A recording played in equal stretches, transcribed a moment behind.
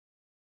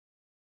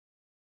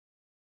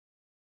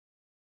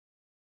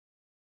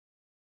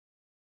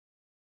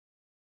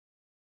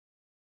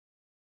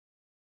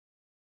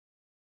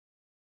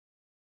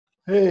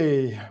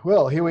Hey,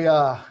 well, here we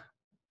are.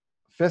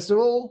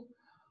 Festival,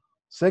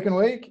 second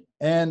week,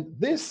 and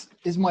this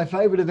is my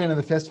favorite event of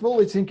the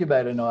festival. It's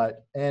Incubator Night,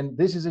 and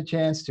this is a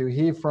chance to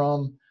hear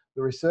from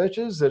the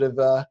researchers that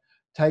have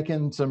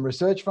taken some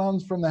research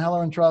funds from the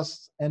Halloran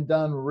Trust and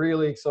done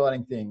really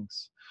exciting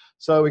things.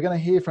 So we're going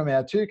to hear from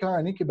our two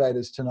current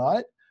incubators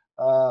tonight.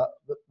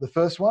 The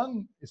first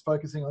one is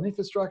focusing on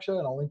infrastructure,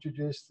 and I'll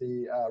introduce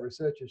the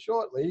researchers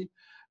shortly.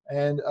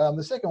 And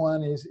the second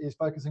one is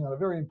focusing on a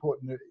very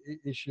important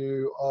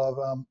issue of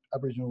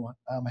Aboriginal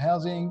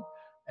housing,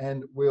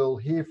 and we'll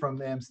hear from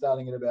them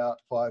starting at about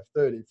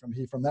 5:30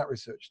 from that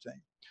research team.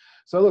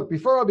 So look,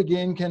 before I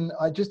begin, can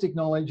I just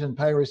acknowledge and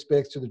pay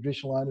respects to the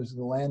traditional owners of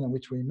the land in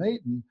which we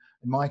meet, and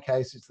in my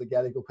case, it's the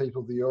Gadigal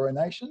people of the Eora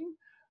Nation.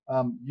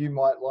 You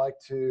might like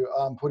to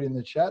put in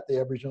the chat the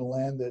Aboriginal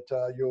land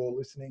that you're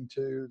listening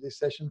to this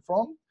session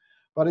from.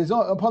 But it's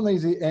upon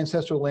these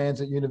ancestral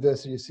lands that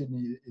University of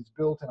Sydney is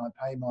built, and I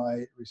pay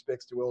my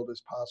respects to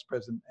elders past,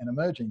 present and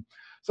emerging.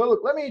 So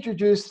look, let me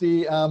introduce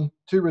the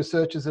two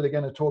researchers that are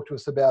going to talk to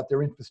us about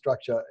their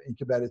infrastructure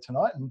incubator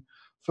tonight. And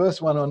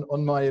first one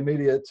on my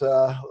immediate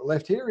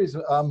left here is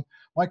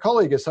my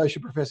colleague,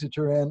 Associate Professor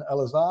Turan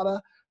Alizada,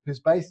 who's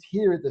based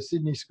here at the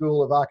Sydney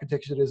School of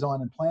Architecture,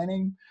 Design and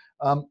Planning.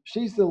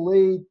 She's the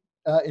lead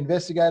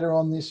investigator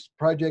on this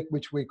project,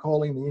 which we're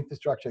calling the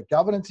Infrastructure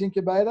Governance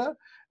Incubator.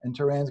 And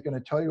Turan's going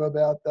to tell you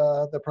about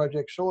the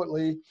project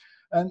shortly.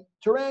 And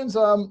Turan's,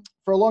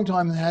 for a long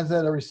time, has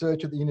had a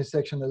research at the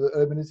intersection of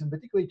urbanism,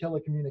 particularly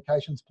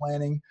telecommunications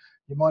planning.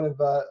 You might have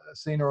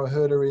seen her or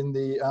heard her in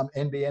the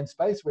NBN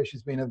space, where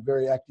she's been a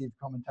very active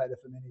commentator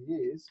for many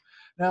years.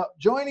 Now,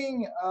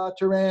 joining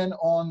Turan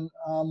on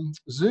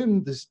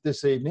Zoom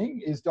this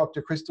evening is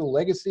Dr. Crystal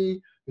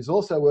Legacy, who's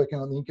also working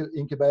on the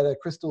incubator.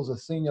 Crystal's a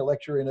senior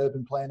lecturer in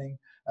urban planning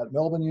at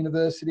Melbourne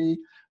University.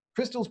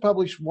 Crystal's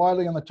published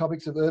widely on the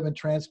topics of urban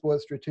transport,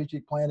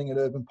 strategic planning and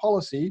urban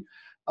policy,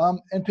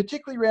 and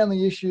particularly around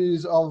the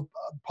issues of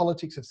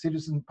politics of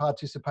citizen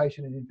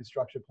participation in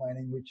infrastructure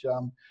planning, which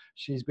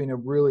she's been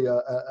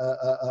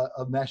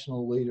a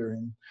national leader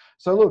in.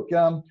 So look,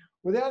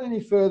 without any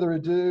further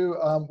ado,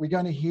 we're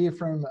going to hear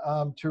from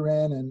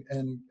Turan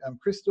and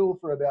Crystal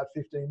for about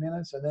 15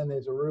 minutes, and then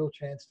there's a real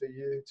chance for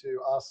you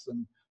to ask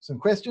some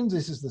questions.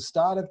 This is the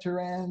start of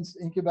Turan's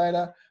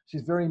incubator.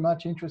 She's very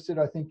much interested,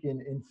 I think,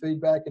 in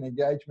feedback and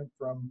engagement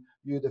from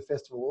you, the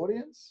festival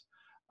audience.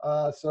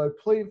 So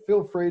please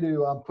feel free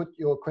to put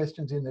your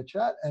questions in the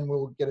chat, and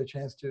we'll get a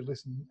chance to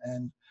listen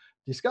and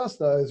discuss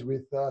those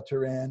with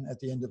Turan at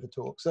the end of the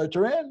talk. So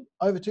Turan,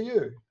 over to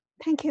you.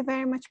 Thank you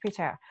very much,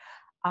 Peter.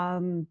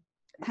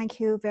 Thank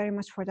you very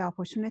much for the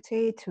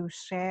opportunity to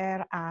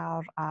share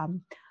our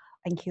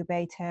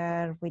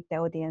incubator with the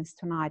audience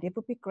tonight. It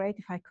would be great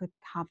if I could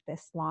have the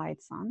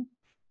slides on.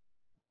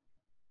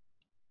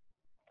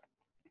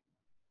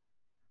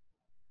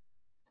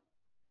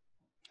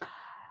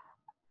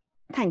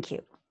 Thank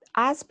you.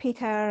 As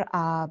Peter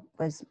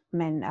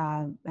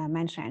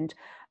mentioned,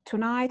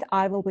 tonight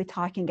I will be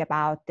talking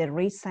about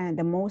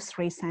the most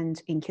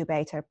recent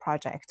incubator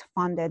project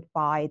funded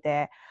by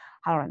the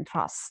Halloran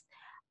Trust.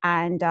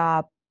 And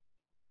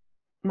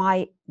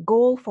my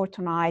goal for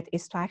tonight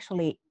is to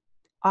actually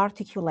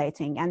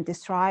articulating and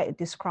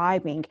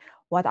describing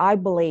what I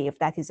believe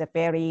that is a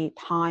very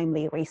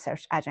timely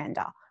research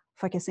agenda,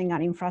 focusing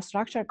on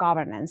infrastructure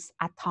governance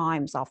at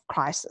times of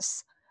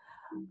crisis.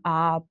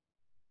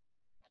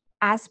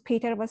 As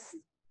Peter was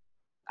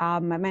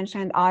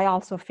mentioned, I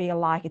also feel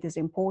like it is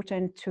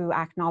important to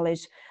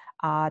acknowledge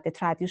the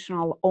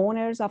traditional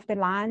owners of the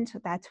land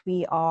that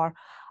we are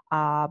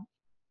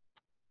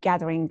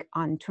gathering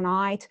on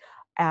tonight.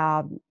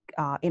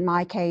 In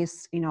my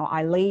case,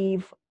 I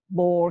live,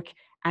 work,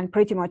 and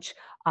pretty much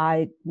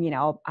I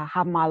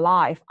have my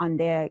life on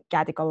the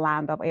Gadigal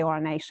land of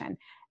Eora Nation.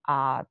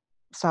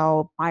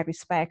 So my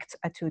respect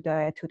to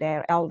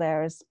their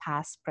elders,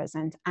 past,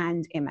 present,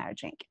 and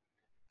emerging.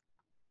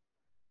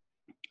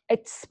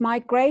 It's my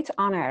great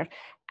honor,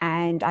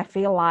 and I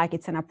feel like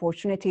it's an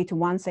opportunity to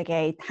once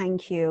again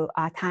thank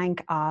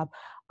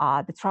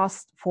the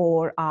trust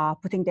for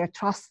putting their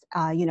trust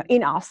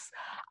in us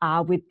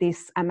with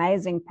this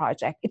amazing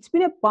project. It's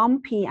been a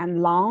bumpy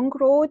and long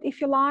road,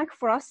 if you like,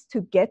 for us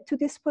to get to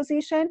this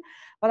position,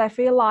 but I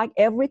feel like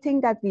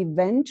everything that we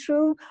went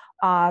through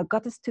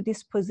got us to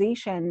this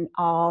position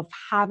of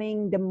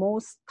having the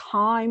most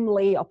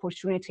timely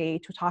opportunity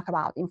to talk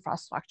about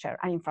infrastructure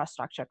and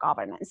infrastructure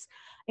governance.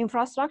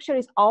 Infrastructure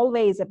is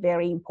always a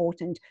very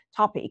important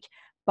topic.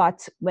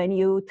 But when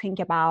you think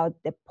about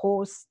the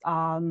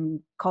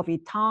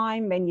post-COVID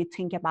time, when you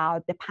think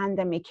about the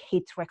pandemic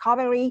hit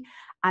recovery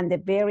and the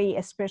very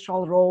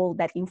special role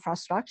that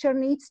infrastructure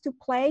needs to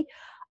play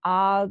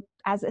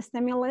as a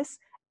stimulus,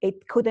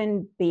 it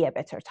couldn't be a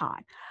better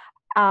time.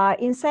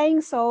 In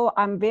saying so,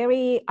 I'm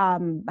very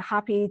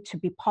happy to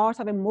be part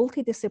of a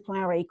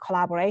multidisciplinary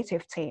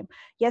collaborative team.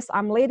 Yes,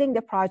 I'm leading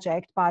the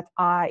project, but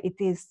it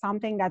is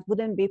something that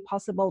wouldn't be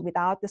possible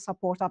without the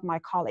support of my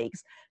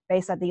colleagues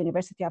based at the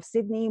University of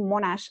Sydney,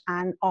 Monash,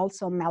 and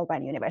also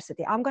Melbourne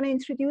University. I'm going to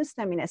introduce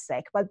them in a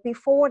sec, but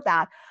before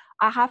that,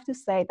 I have to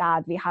say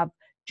that we have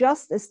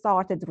just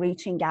started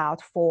reaching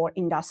out for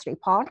industry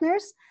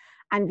partners.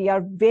 And we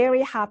are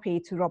very happy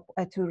to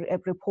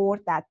report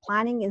that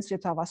Planning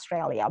Institute of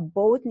Australia,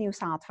 both New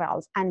South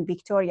Wales and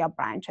Victoria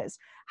branches,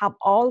 have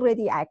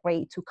already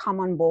agreed to come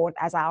on board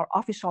as our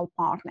official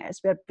partners.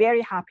 We're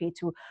very happy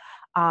to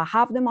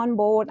have them on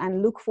board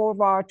and look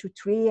forward to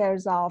 3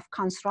 years of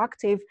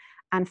constructive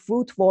and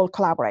fruitful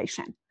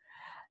collaboration.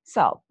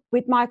 So,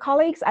 with my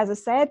colleagues, as I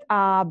said,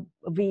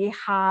 we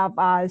have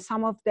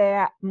some of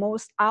the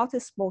most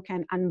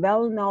outspoken and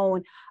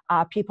well-known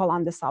people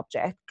on the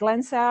subject.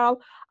 Glenn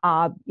Searle,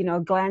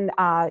 Glenn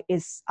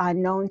is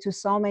known to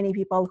so many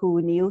people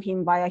who knew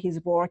him via his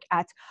work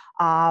at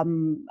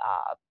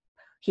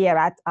here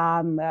at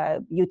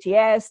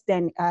UTS,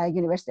 then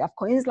University of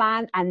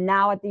Queensland, and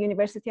now at the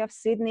University of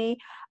Sydney.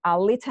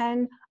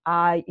 Lytton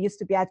used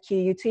to be at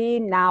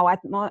QUT, now at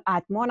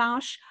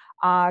Monash.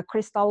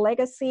 Crystal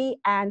Legacy,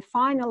 and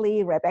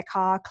finally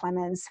Rebecca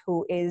Clemens,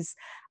 who is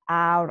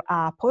our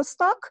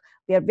postdoc.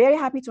 We are very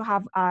happy to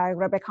have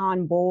Rebecca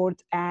on board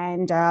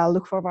and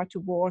look forward to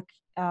work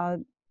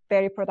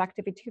very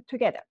productively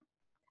together.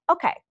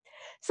 Okay,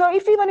 so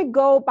if we want to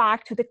go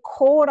back to the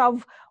core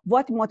of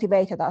what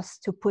motivated us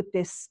to put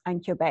this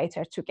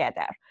incubator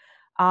together,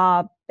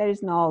 there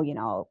is no,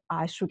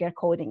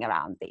 sugarcoating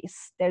around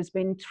this. There's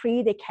been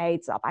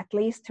at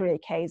least 3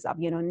 decades of,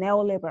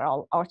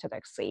 neoliberal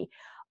orthodoxy,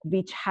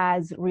 which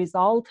has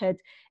resulted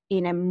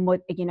in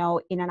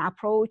an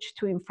approach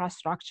to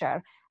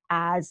infrastructure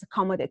as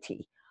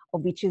commodity,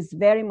 which is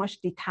very much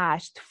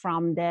detached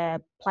from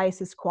the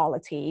place's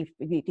quality,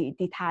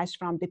 detached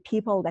from the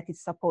people that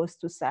it's supposed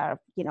to serve,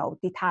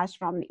 detached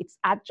from its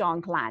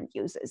adjunct land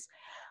uses.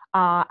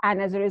 And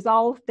as a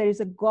result, there is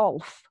a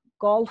gulf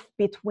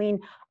between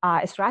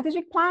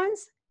strategic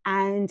plans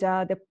and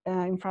the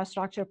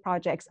infrastructure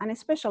projects, and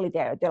especially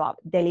their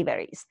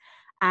deliveries.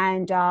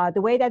 And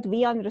the way that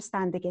we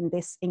understand it in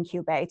this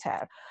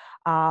incubator,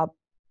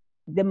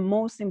 the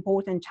most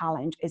important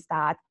challenge is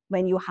that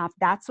when you have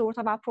that sort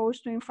of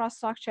approach to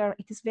infrastructure,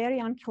 it is very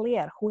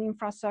unclear who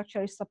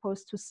infrastructure is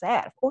supposed to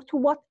serve or to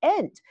what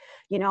end.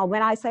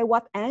 When I say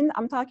what end,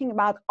 I'm talking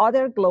about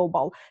other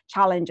global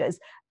challenges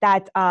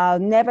that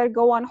never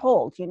go on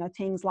hold.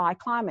 Things like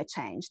climate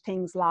change,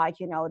 things like,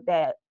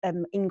 the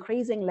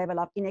increasing level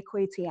of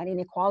inequity and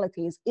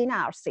inequalities in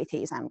our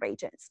cities and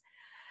regions.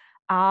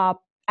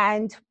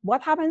 And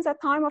what happens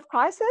at time of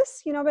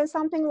crisis? When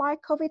something like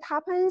COVID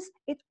happens,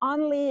 it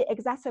only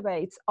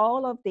exacerbates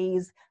all of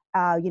these,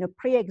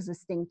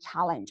 pre-existing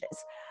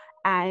challenges.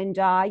 And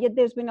yet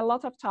there's been a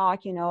lot of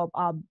talk, in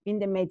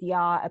the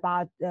media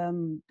about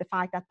the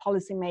fact that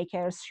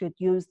policymakers should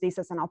use this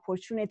as an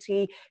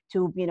opportunity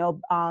to,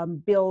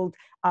 build,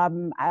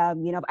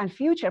 and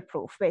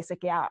future-proof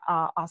basically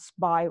us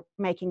by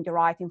making the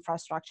right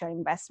infrastructure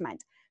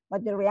investment.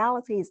 But the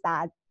reality is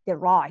that the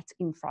right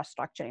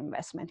infrastructure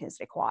investment is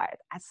required,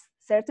 as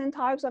certain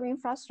types of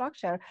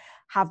infrastructure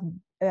have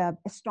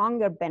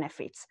stronger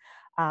benefits,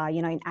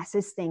 in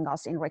assisting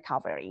us in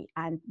recovery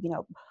and,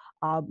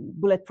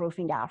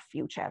 bulletproofing our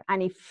future.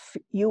 And if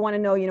you want to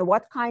know,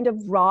 what kind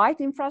of right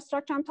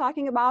infrastructure I'm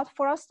talking about,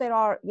 for us, there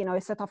are,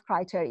 a set of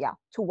criteria.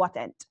 To what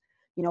end?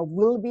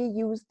 Will we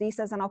use this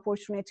as an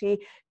opportunity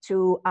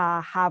to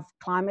have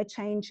climate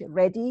change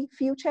ready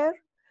future?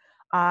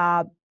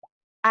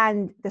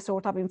 And the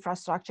sort of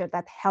infrastructure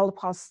that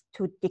help us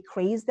to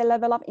decrease the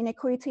level of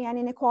inequity and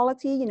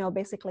inequality,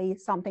 basically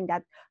something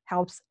that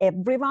helps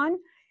everyone.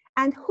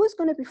 And who's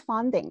going to be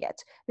funding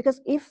it?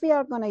 Because if we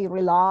are going to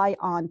rely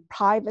on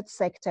private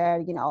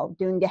sector,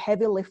 doing the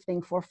heavy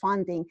lifting for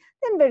funding,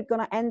 then we're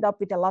going to end up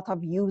with a lot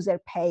of user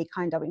pay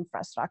kind of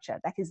infrastructure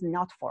that is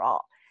not for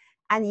all.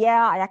 And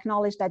yeah, I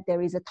acknowledge that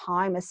there is a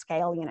time, a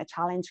scale,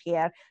 challenge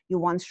here. You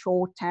want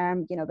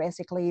short-term,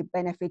 basically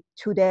benefit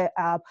to the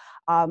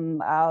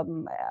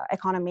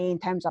economy in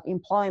terms of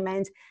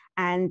employment.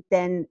 And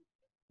then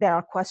there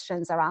are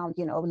questions around,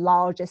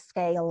 larger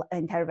scale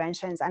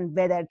interventions and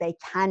whether they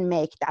can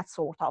make that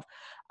sort of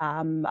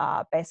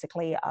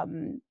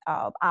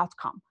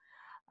outcome.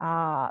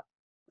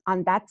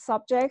 On that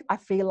subject, I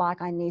feel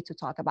like I need to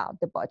talk about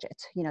the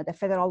budget. The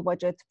federal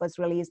budget was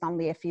released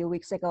only a few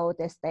weeks ago.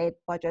 The state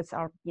budgets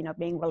are,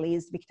 being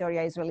released.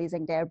 Victoria is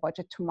releasing their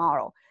budget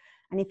tomorrow.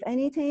 And if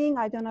anything,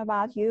 I don't know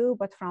about you,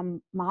 but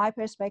from my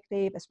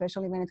perspective,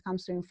 especially when it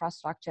comes to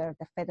infrastructure,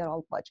 the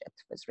federal budget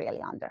was really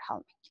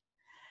underwhelming.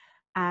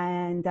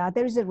 And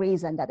there is a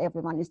reason that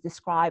everyone is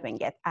describing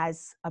it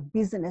as a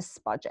business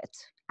budget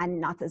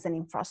and not as an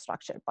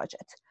infrastructure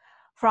budget.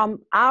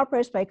 From our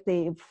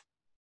perspective,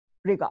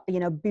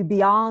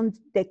 beyond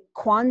the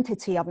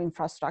quantity of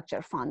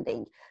infrastructure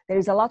funding, there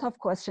is a lot of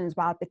questions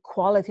about the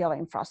quality of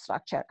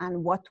infrastructure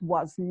and what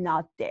was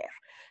not there.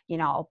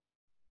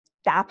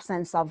 the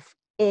absence of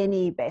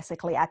any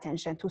basically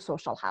attention to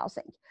social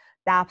housing,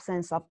 the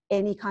absence of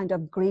any kind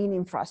of green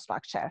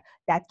infrastructure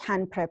that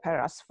can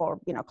prepare us for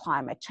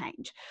climate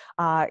change.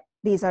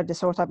 These are the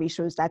sort of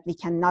issues that we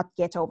cannot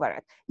get over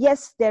it.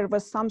 Yes, there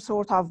was some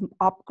sort of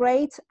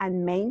upgrade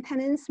and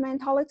maintenance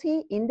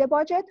mentality in the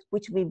budget,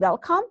 which we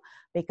welcome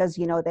because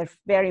they're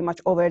very much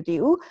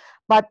overdue.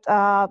 But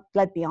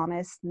let's be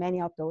honest,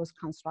 many of those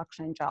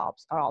construction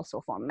jobs are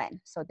also for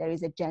men. So there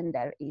is a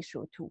gender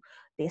issue to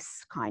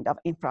this kind of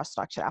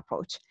infrastructure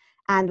approach.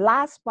 And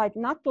last but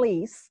not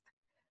least,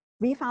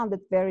 we found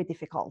it very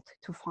difficult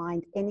to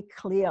find any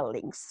clear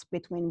links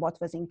between what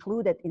was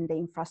included in the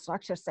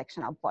infrastructure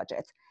section of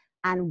budget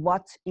and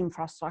what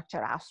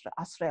Infrastructure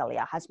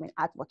Australia has been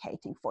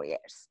advocating for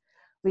years.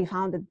 We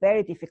found it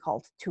very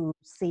difficult to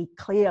see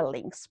clear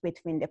links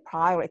between the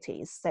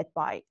priorities set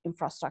by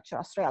Infrastructure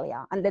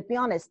Australia, and let's be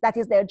honest, that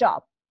is their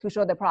job, to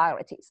show the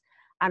priorities,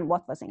 and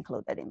what was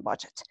included in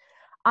budget.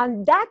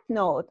 On that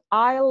note,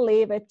 I'll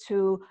leave it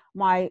to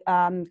my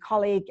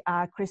colleague,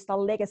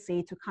 Crystal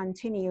Legacy, to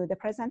continue the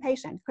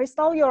presentation.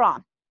 Crystal, you're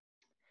on.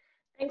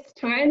 Thanks,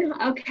 Torin.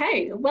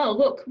 Okay, well,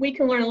 look, we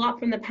can learn a lot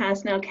from the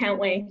past now, can't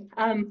we?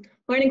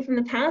 Learning from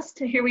the past,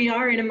 here we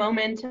are in a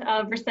moment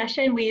of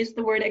recession. We use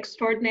the word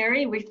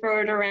extraordinary, we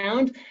throw it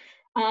around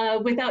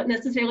without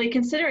necessarily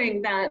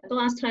considering that the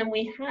last time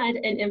we had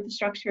an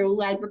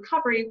infrastructure-led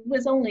recovery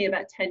was only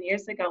about 10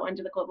 years ago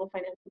under the global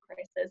financial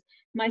crisis.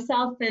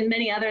 Myself and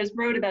many others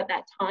wrote about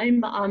that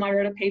time. I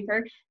wrote a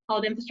paper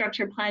called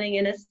Infrastructure Planning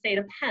in a State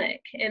of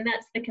Panic, and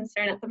that's the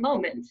concern at the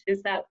moment,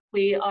 is that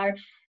we are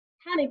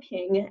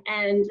panicking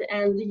and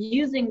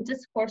using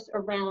discourse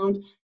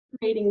around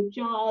creating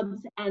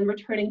jobs and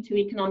returning to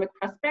economic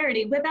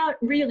prosperity without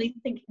really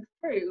thinking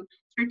through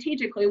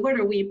strategically what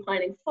are we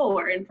planning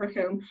for and for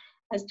whom,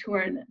 as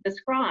Torin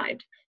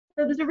described.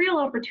 So there's a real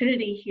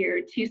opportunity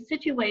here to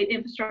situate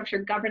infrastructure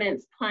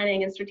governance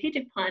planning and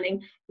strategic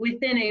planning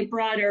within a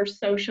broader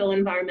social,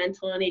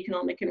 environmental, and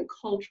economic and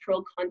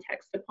cultural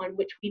context upon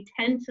which we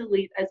tend to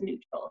leave as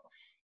neutral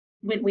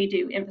when we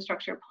do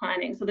infrastructure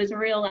planning. So there's a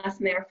real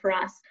lesson there for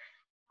us.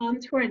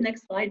 To our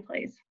next slide,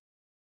 please.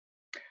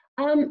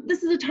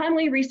 This is a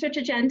timely research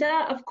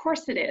agenda. Of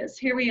course it is.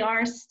 Here we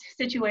are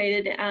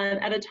situated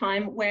at a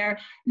time where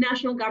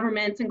national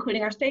governments,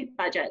 including our state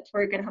budget,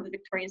 we're going to have the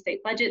Victorian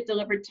state budget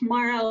delivered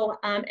tomorrow,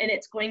 and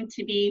it's going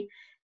to be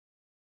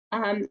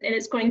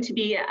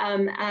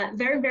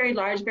very, very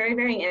large, very,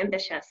 very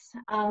ambitious.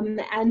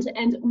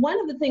 And one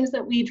of the things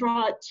that we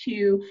draw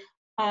to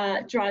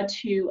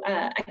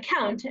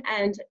account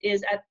and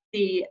is at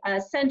the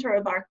center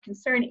of our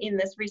concern in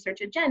this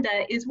research agenda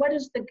is what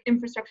is the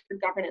infrastructure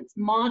governance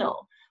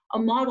model, a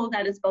model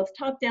that is both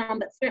top-down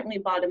but certainly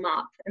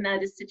bottom-up, and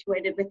that is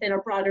situated within a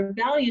broader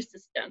value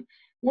system.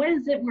 What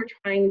is it we're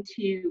trying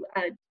to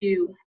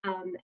do,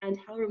 and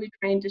how are we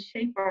trying to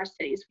shape our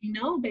cities? We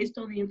know, based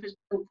on the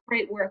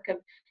great work of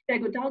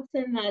Diego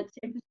Dodson, that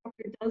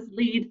infrastructure does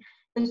lead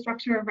the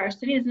structure of our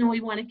cities, and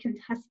we want to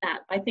contest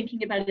that by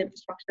thinking about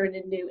infrastructure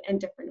in new and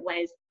different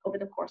ways over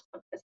the course of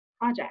this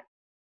project.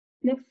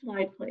 Next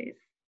slide, please.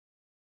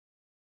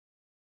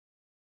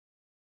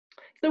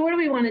 So what do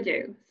we want to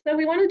do? So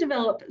we want to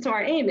develop, so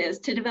our aim is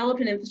to develop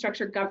an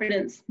infrastructure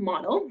governance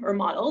model or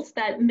models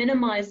that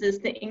minimizes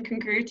the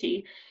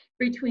incongruity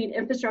between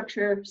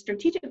infrastructure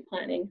strategic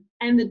planning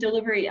and the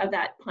delivery of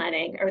that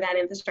planning or that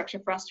infrastructure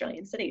for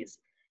Australian cities.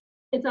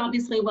 It's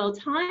obviously well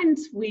timed.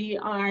 We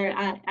are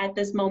at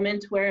this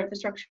moment where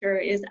infrastructure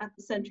is at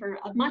the center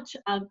of much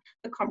of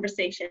the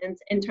conversations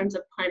in terms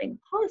of planning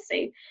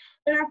policy.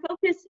 But our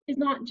focus is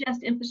not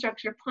just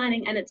infrastructure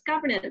planning and its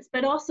governance,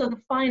 but also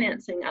the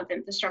financing of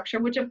infrastructure,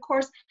 which of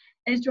course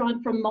is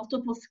drawn from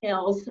multiple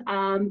scales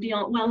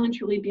beyond, well and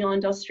truly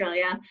beyond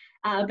Australia,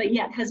 but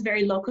yet has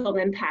very local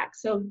impact.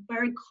 So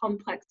very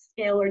complex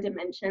scale or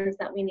dimensions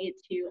that we need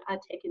to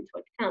take into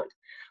account.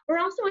 We're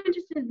also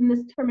interested in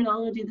this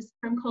terminology, this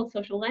term called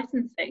social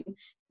licensing,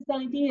 this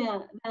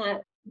idea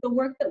that the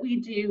work that we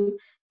do,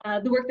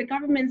 the work that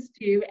governments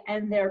do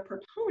and their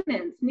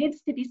proponents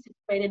needs to be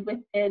situated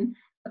within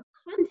a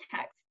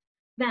context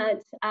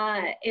that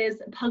is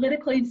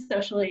politically,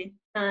 socially,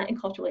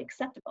 and culturally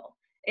acceptable.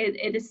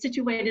 It is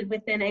situated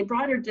within a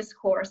broader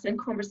discourse and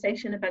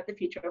conversation about the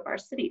future of our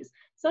cities.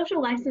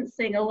 Social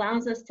licensing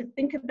allows us to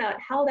think about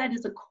how that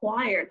is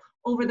acquired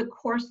over the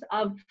course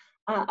of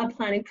a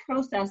planning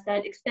process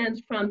that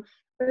extends from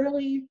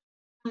early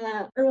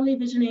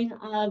visioning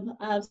of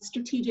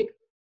strategic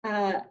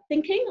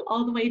thinking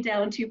all the way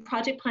down to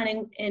project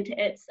planning into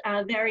its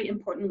very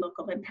important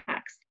local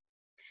impacts.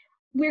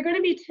 We're going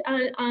to be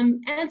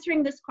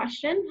answering this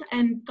question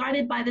and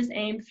guided by this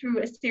aim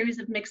through a series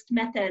of mixed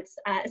methods,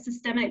 a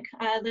systemic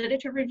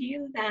literature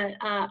review that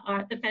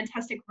the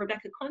fantastic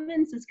Rebecca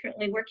Clemens is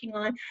currently working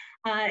on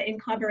in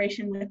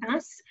collaboration with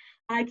us,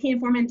 key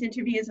informant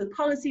interviews with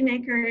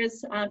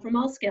policymakers from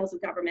all scales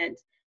of government,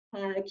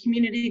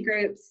 community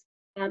groups,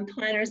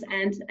 planners,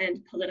 and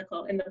the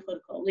political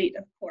elite,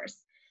 of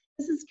course.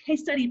 This is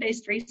case study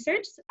based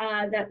research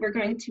that we're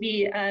going to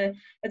be,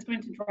 that's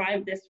going to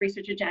drive this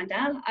research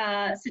agenda,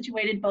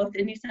 situated both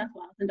in New South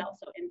Wales and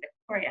also in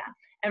Victoria.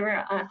 And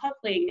we're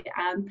hopefully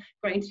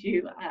going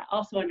to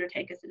also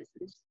undertake a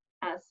citizens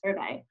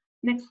survey.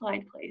 Next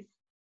slide, please.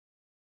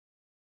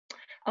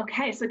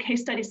 Okay, so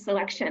case study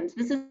selections.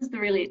 This is the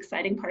really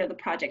exciting part of the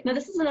project. Now,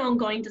 this is an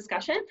ongoing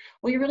discussion.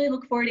 We really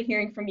look forward to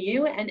hearing from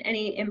you and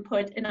any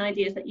input and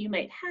ideas that you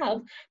might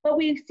have, but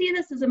we see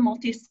this as a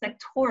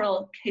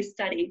multi-sectoral case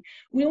study.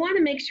 We want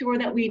to make sure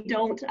that we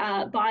don't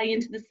buy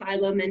into the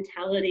silo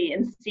mentality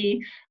and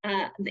see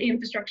the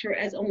infrastructure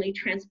as only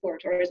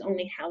transport or as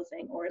only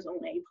housing or as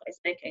only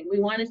placemaking.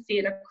 We want to see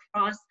it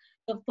across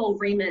the full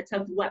remit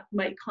of what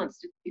might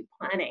constitute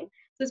planning.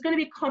 So it's going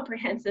to be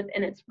comprehensive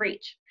in its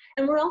reach.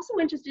 And we're also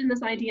interested in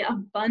this idea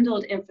of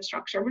bundled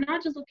infrastructure. We're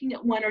not just looking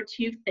at one or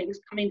two things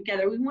coming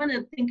together. We want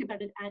to think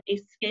about it at a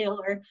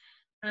scale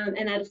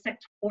and at a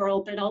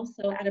sectoral, but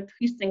also at a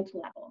precinct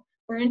level.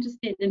 We're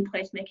interested in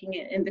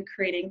placemaking and the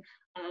creating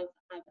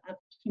of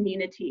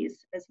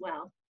communities as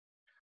well.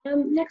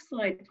 Next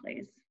slide,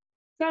 please.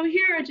 So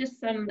here are just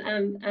some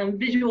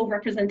visual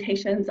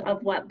representations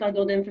of what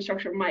bundled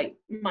infrastructure might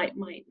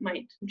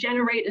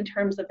generate in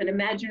terms of an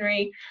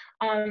imaginary.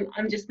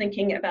 I'm just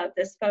thinking about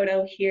this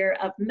photo here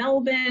of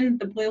Melbourne.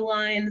 The blue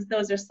lines,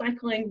 those are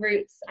cycling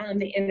routes,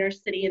 the inner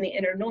city and the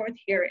inner north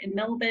here in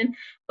Melbourne.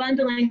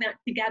 Bundling that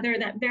together,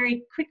 that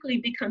very quickly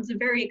becomes a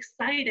very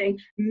exciting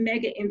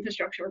mega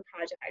infrastructure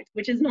project,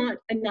 which is not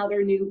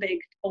another new big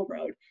toll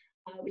road,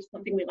 which is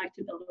something we like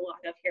to build a lot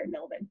of here in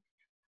Melbourne.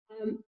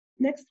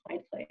 Next slide,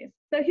 please.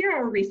 So here are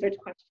our research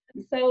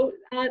questions. So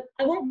I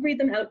won't read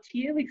them out to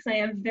you because I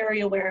am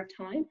very aware of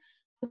time.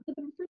 But the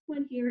first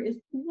one here is,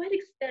 to what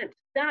extent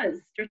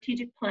does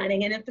strategic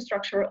planning and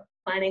infrastructure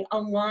planning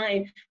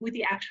align with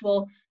the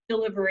actual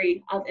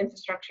delivery of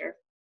infrastructure?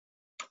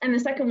 And the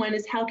second one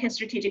is, how can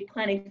strategic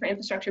planning for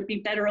infrastructure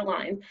be better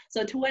aligned?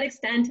 So to what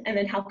extent, and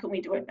then how can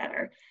we do it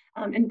better?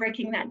 And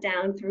breaking that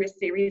down through a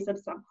series of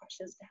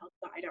sub-questions to help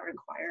guide our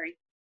inquiry.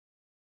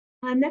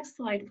 Next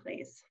slide,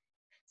 please.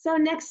 So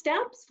next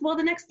steps, well,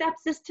 the next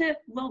steps is to,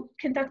 well,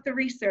 conduct the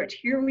research.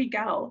 Here we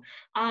go.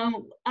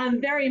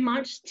 Very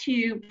much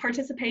to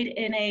participate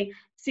in a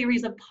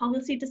series of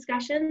policy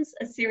discussions,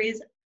 a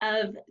series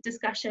of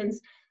discussions,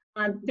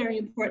 very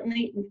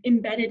importantly,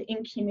 embedded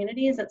in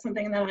communities. That's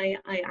something that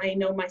I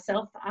know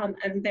myself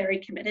I'm very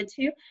committed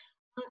to,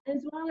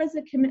 as well as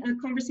a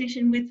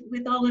conversation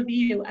with all of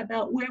you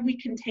about where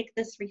we can take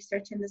this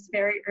research in this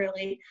very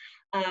early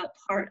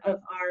part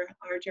of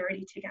our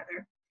journey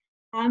together.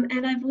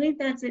 And I believe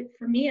that's it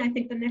for me. I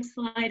think the next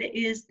slide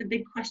is the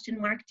big question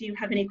mark. Do you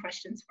have any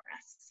questions for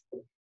us?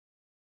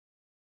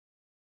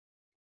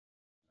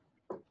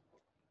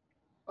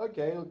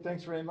 Okay, well,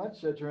 thanks very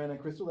much, Joanne and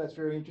Crystal. That's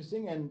very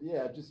interesting. And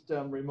yeah, just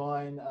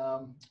remind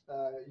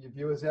your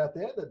viewers out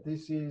there that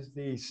this is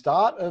the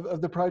start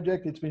of the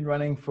project. It's been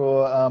running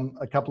for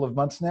a couple of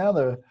months now.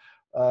 The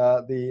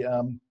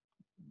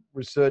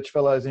research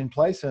fellows in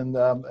place and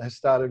has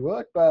started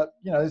work, but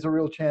you know, there's a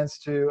real chance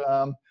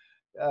to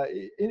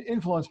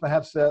influence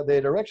perhaps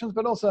their directions,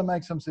 but also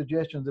make some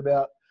suggestions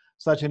about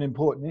such an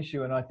important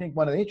issue. And I think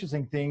one of the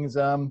interesting things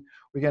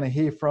we're going to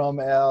hear from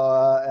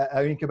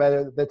our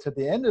incubator that's at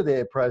the end of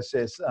their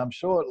process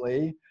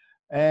shortly.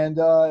 And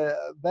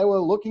they were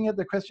looking at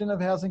the question of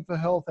housing for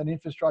health, and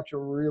infrastructure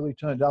really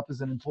turned up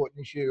as an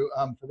important issue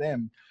for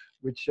them,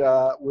 which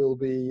will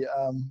be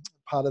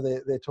part of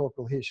their talk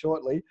we'll hear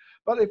shortly.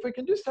 But if we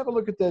can just have a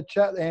look at the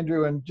chat,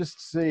 Andrew, and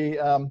just see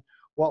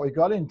what we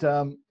got in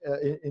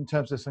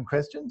terms of some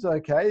questions.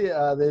 Okay,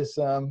 there's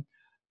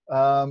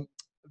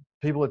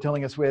people are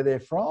telling us where they're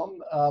from,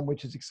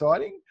 which is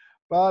exciting.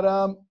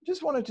 But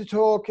just wanted to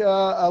talk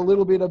a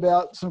little bit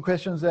about some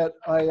questions that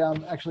I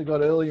actually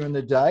got earlier in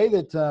the day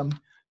that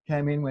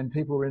came in when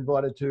people were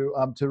invited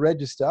to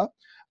register.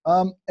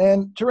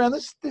 And to around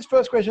this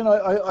first question,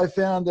 I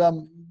found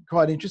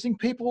quite interesting.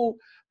 People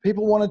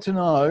wanted to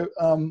know,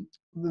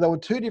 there were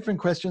two different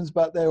questions,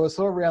 but they were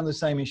sort of around the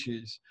same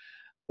issues.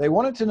 They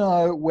wanted to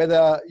know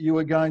whether you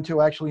were going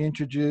to actually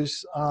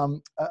introduce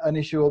an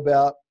issue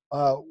about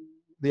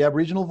the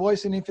Aboriginal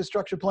voice in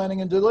infrastructure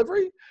planning and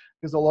delivery,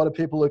 because a lot of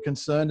people are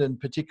concerned, and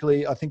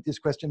particularly I think this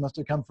question must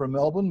have come from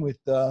Melbourne with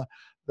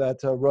that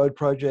road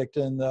project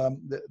and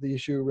the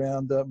issue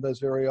around those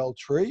very old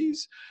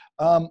trees.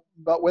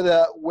 But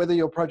whether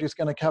your project's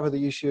going to cover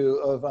the issue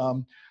of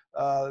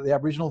the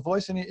Aboriginal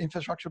voice in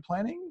infrastructure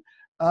planning.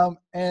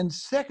 And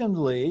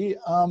secondly,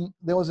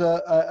 there was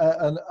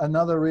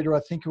another reader,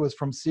 I think it was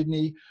from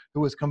Sydney,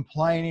 who was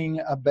complaining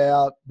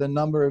about the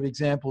number of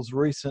examples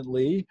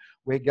recently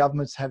where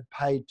governments have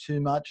paid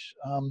too much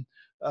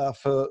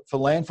for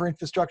land for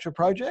infrastructure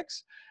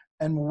projects,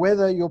 and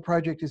whether your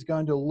project is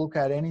going to look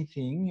at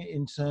anything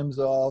in terms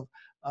of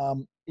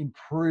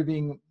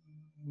improving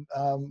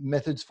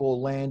methods for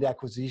land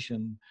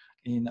acquisition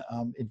in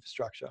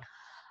infrastructure.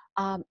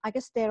 I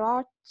guess there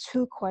are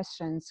two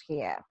questions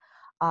here.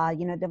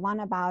 You know, the one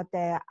about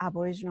the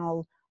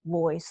Aboriginal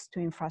voice to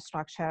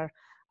infrastructure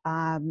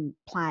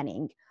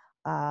planning.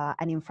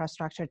 and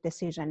infrastructure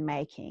decision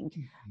making.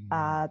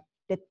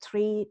 The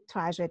tree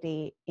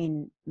tragedy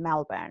in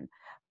Melbourne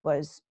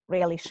was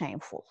really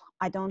shameful.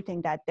 I don't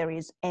think that there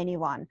is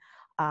anyone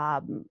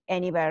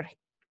anywhere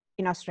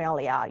in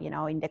Australia, you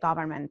know, in the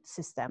government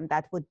system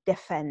that would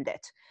defend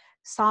it.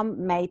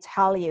 Some may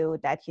tell you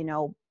that, you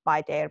know,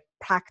 by their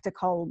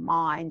practical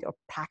mind or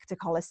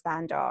practical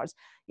standards,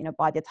 you know,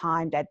 by the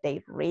time that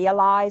they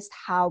realized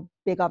how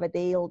big of a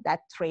deal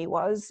that tree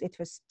was, it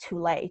was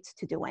too late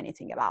to do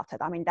anything about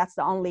it. I mean, that's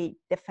the only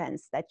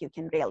defense that you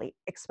can really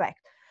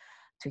expect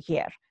to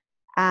hear.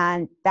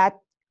 And that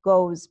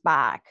goes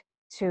back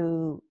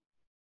to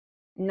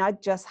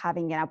not just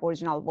having an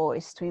Aboriginal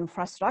voice to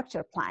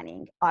infrastructure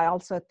planning. I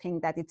also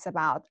think that it's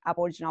about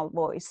Aboriginal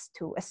voice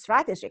to a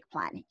strategic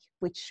planning,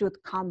 which should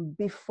come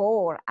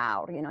before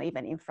our, you know,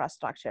 even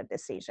infrastructure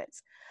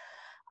decisions.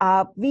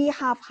 We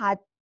have had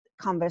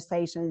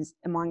conversations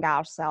among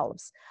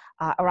ourselves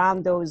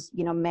around those,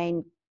 you know,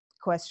 main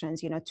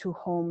questions, you know, to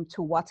whom,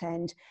 to what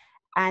end.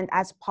 And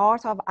as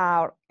part of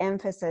our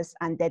emphasis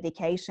and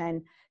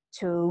dedication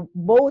to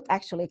both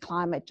actually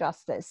climate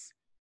justice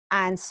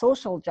and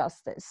social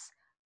justice,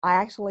 I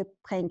actually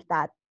think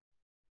that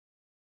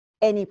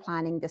any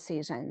planning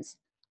decisions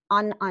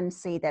on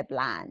unceded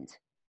land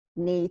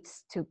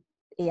needs to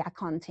be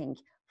accounting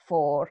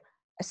for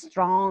a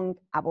strong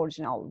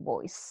Aboriginal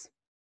voice.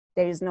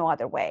 There is no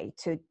other way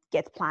to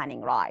get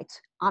planning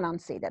right on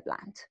unceded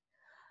land.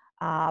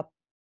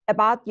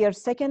 About your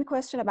second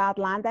question about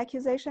land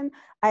acquisition,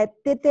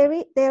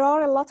 there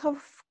are a lot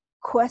of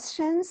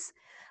questions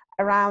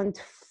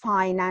around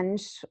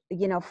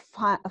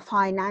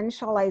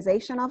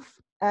financialization of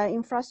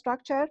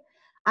infrastructure.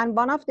 And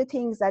one of the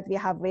things that we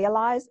have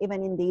realized,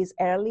 even in these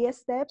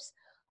earliest steps,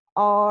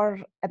 are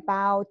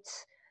about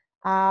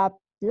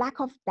lack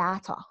of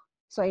data.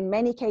 So in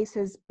many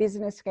cases,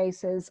 business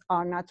cases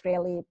are not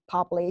really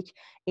public.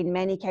 In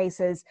many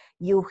cases,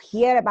 you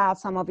hear about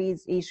some of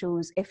these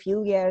issues a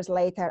few years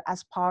later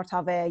as part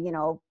of a, you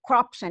know,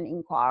 corruption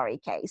inquiry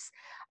case,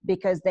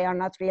 because they are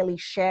not really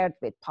shared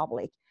with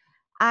public.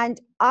 And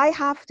I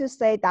have to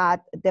say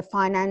that the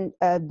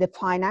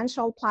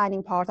financial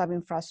planning part of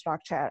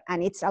infrastructure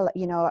and its,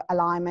 you know,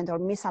 alignment or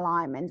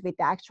misalignment with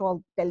the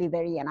actual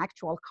delivery and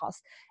actual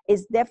cost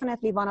is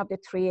definitely one of the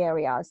three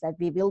areas that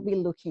we will be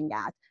looking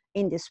at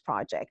in this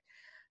project.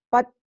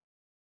 But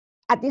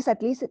at least at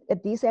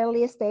this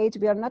early stage,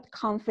 we are not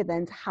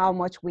confident how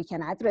much we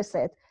can address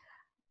it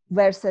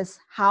versus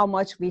how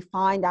much we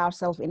find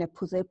ourselves in a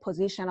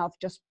position of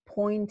just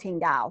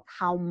pointing out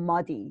how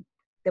muddy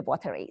the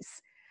water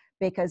is.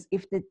 Because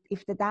if the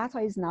data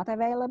is not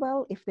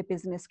available, if the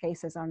business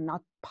cases are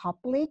not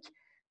public,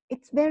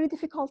 it's very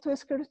difficult to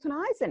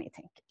scrutinize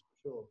anything.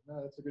 Sure,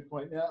 no, that's a good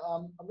point.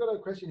 Now, I've got a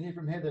question here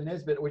from Heather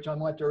Nesbitt, which I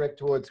might direct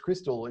towards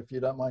Crystal, if you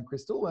don't mind,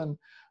 Crystal. And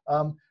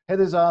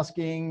Heather's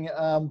asking,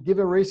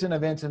 given recent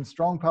events and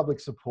strong public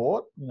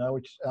support, you know,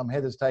 which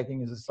Heather's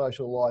taking as a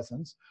social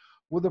license,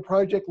 will the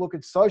project look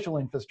at social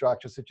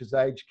infrastructure such as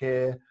aged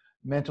care,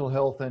 mental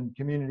health, and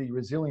community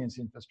resilience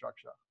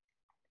infrastructure?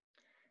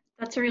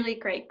 That's a really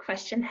great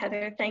question,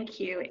 Heather. Thank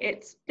you.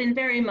 It's been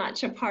very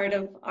much a part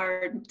of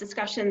our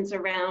discussions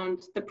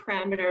around the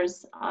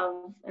parameters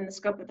of and the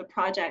scope of the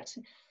project,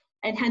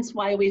 and hence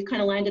why we've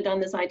kind of landed on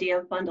this idea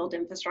of bundled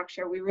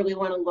infrastructure. We really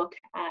want to look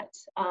at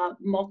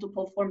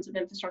multiple forms of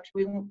infrastructure.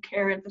 We want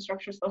care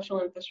infrastructure,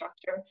 social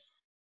infrastructure,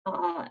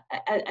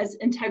 as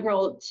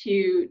integral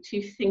to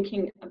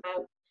thinking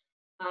about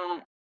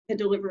the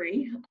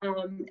delivery.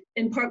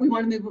 In part, we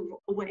want to move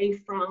away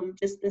from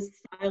just this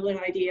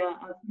siloed idea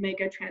of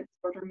mega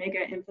transport or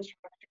mega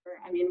infrastructure.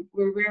 I mean,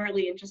 we're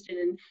rarely interested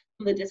in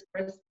some of the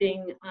discourse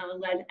being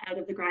led out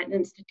of the Grattan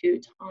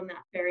Institute on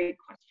that very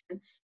question.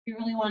 We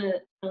really want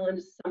to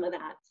challenge some of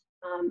that,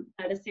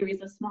 that a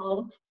series of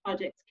small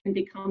projects can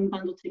become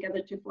bundled together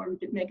to form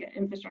mega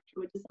infrastructure,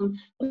 which is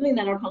something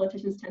that our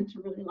politicians tend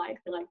to really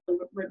like. They like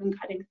the ribbon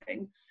cutting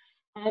thing.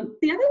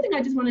 The other thing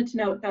I just wanted to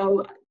note,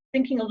 though,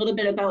 thinking a little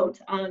bit about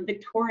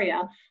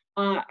Victoria,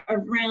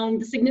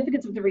 around the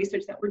significance of the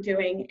research that we're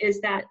doing,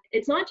 is that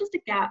it's not just a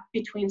gap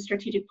between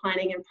strategic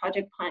planning and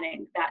project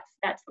planning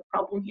that's the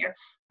problem here.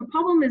 The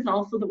problem is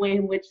also the way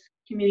in which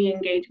community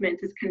engagement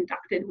is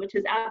conducted, which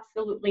is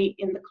absolutely,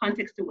 in the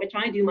context in which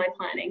I do my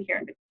planning here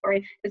in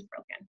Victoria, is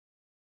broken.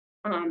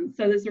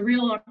 So there's a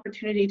real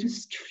opportunity to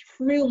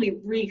truly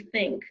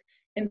rethink,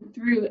 and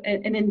through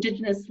an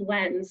Indigenous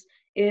lens,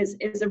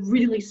 is a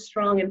really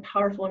strong and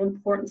powerful and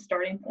important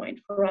starting point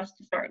for us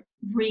to start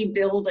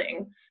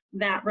rebuilding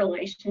that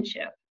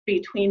relationship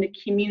between the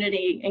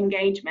community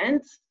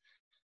engagement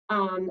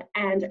and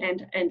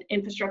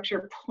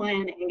infrastructure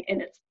planning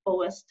in its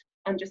fullest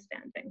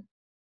understanding.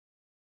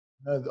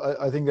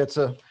 I think that's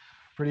a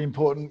pretty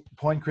important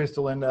point,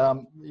 Crystal. And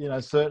you know,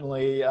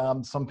 certainly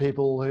some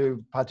people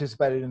who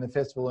participated in the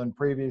festival in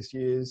previous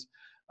years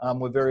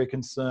were very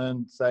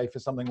concerned, say, for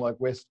something like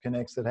West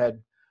Connects that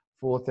had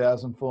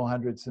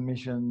 4,400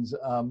 submissions,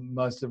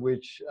 most of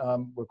which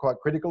were quite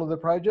critical of the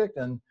project.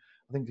 And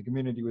I think the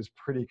community was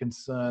pretty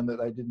concerned that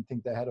they didn't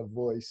think they had a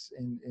voice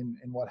in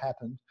what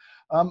happened.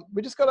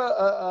 We just got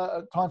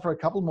a time for a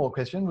couple more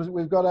questions.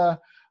 We've got a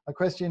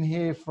question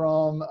here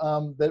from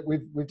that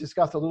we've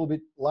discussed a little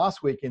bit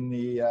last week in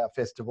the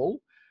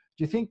festival.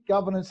 Do you think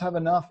governments have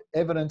enough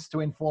evidence to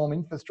inform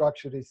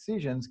infrastructure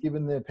decisions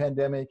given the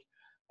pandemic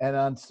and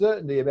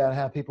uncertainty about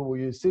how people will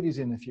use cities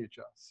in the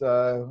future?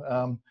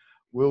 So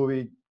will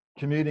we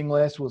commuting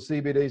less? Will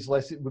CBDs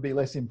will be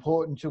less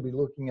important? Should we be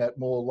looking at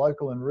more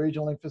local and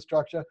regional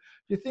infrastructure?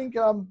 Do you think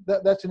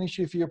that's an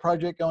issue for your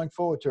project going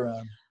forward,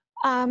 Taran?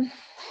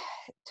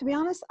 To be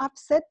honest, I've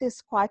said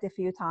this quite a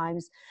few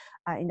times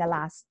in the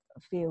last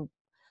few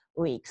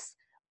weeks.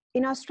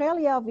 In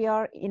Australia, we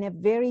are in a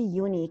very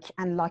unique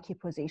and lucky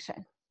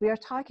position. We are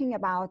talking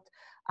about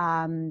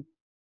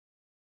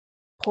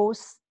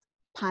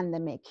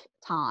post-pandemic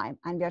time,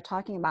 and we are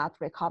talking about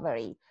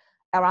recovery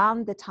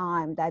around the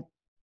time that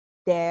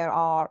there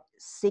are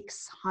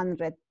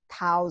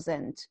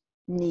 600,000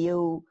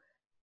 new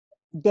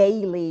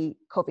daily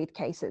COVID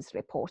cases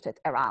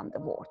reported around the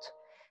world.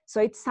 So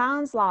it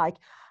sounds like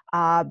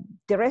the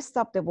rest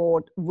of the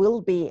world will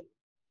be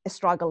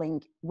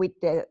struggling with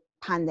the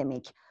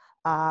pandemic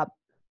for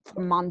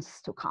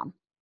months to come.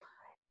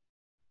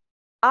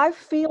 I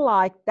feel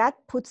like that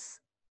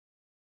puts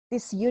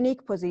this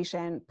unique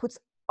position, puts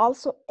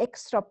also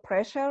extra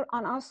pressure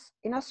on us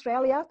in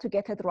Australia to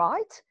get it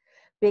right,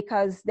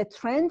 because the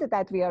trend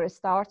that we are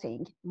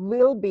starting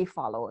will be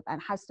followed and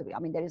has to be, I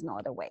mean, there is no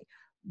other way,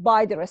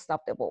 by the rest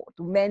of the world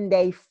when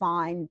they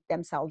find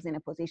themselves in a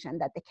position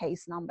that the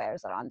case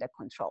numbers are under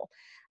control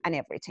and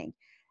everything.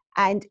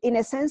 And in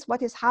a sense,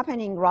 what is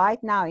happening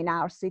right now in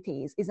our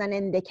cities is an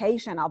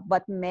indication of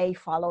what may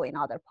follow in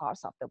other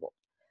parts of the world.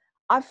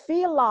 I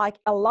feel like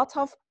a lot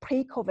of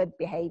pre-COVID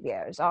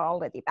behaviors are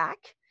already back,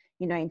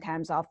 you know, in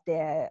terms of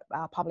the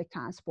public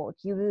transport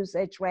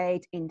usage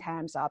rate, in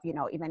terms of, you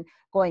know, even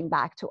going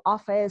back to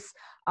office,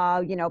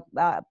 but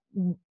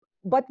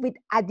with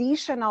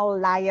additional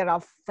layer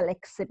of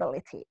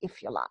flexibility,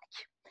 if you like.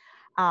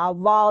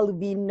 While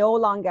we no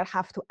longer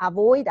have to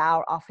avoid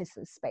our office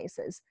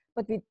spaces,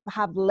 but we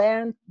have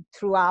learned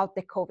throughout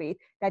the COVID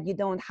that you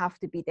don't have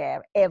to be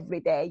there every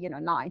day, you know,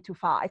 9 to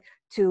 5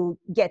 to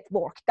get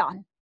work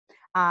done.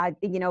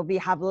 You know, we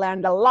have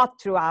learned a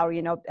lot through our,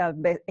 you know,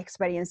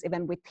 experience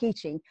even with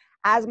teaching,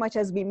 as much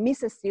as we miss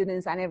the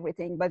students and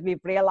everything, but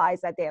we've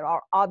realized that there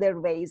are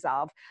other ways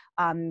of,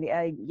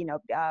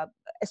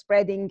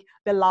 spreading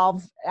the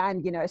love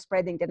and, you know,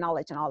 spreading the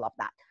knowledge and all of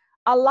that.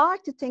 I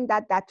like to think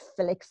that that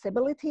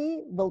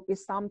flexibility will be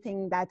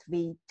something that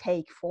we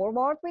take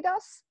forward with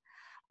us.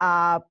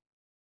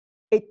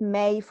 It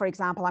may, for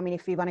example, I mean,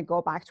 if we want to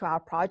go back to our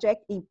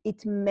project,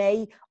 it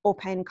may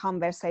open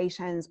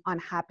conversations on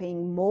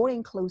having more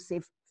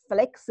inclusive,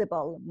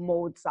 flexible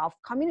modes of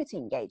community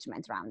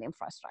engagement around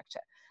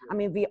infrastructure. I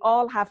mean, we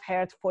all have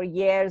heard for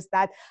years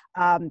that,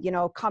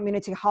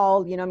 community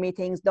hall, you know,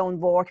 meetings don't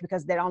work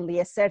because they're only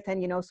a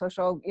certain, you know,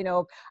 social, you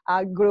know,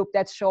 group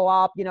that show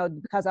up, you know,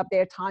 because of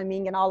their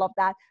timing and all of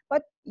that.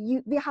 But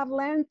we have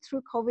learned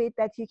through COVID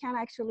that you can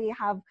actually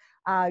have,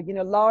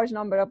 large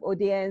number of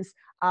audience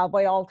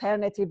by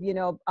alternative,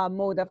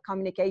 mode of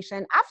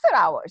communication after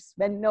hours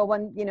when no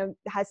one,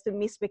 has to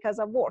miss because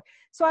of work.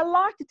 So I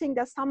like to think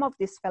that some of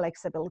this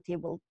flexibility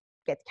will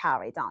get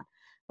carried on.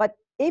 But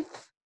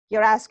if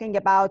you're asking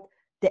about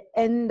the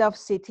end of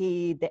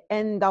city, the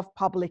end of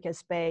public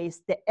space,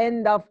 the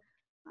end of,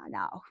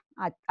 no,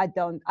 I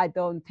don't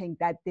think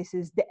that this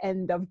is the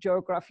end of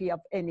geography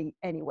of any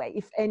way.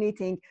 If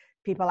anything,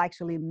 people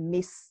actually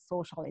miss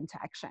social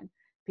interaction.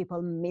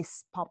 People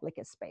miss public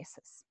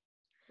spaces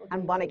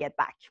and want to get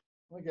back.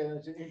 Okay,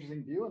 that's an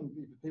interesting view. And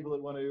for people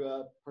that want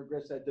to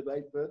progress that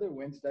debate further,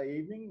 Wednesday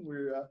evening,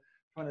 we're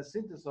trying to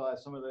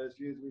synthesize some of those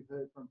views we've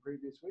heard from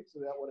previous weeks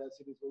about what our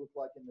cities will look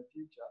like in the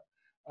future.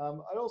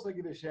 I'd also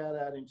give a shout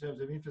out in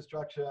terms of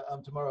infrastructure.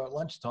 Tomorrow at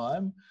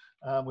lunchtime,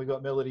 we've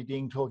got Melody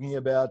Ding talking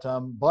about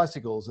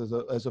bicycles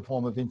as a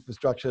form of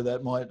infrastructure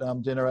that might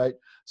generate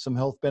some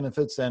health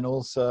benefits and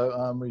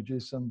also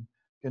reduce some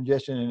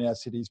congestion in our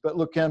cities. But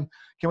look, can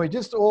we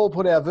just all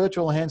put our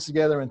virtual hands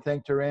together and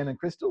thank Taran and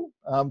Crystal?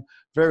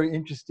 Very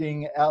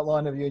interesting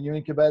outline of your new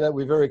incubator.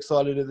 We're very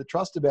excited at the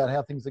Trust about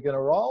how things are going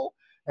to roll,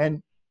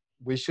 and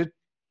we should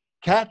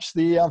catch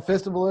the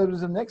Festival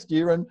Urbanism next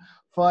year and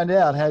find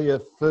out how your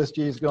first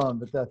year's gone.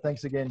 But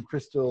thanks again,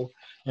 Crystal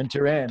and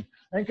Taran.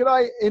 And could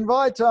I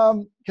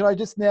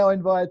just now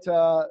invite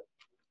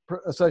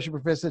Associate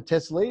Professor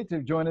Tess Lee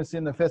to join us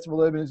in the Festival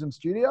Urbanism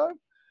studio,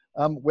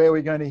 where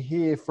we're going to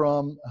hear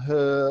from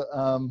her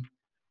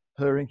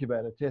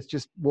incubator. Tess,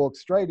 just walk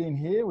straight in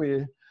here.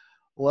 We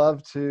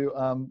love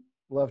to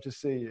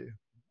see you.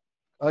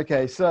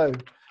 Okay, so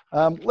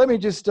let me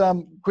just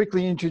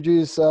quickly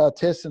introduce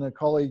Tess and her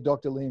colleague,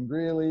 Dr. Liam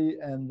Greeley,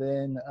 and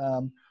then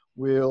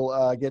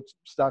we'll get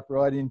stuck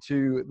right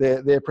into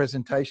their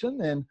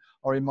presentation. And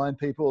I'll remind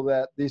people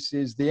that this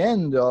is the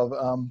end of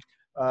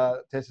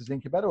Tess's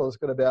incubator. Well, it's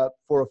got about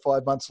 4 or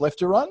 5 months left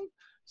to run.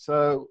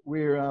 So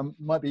we're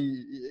might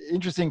be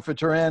interesting for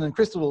Taran and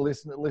Crystal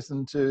to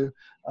listen to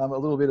a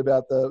little bit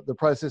about the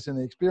process and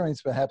the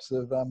experience perhaps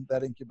of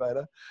that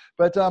incubator.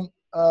 But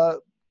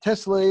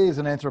Tess Lee is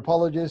an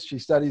anthropologist. She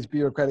studies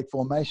bureaucratic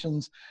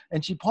formations,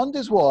 and she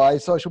ponders why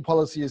social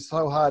policy is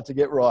so hard to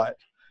get right.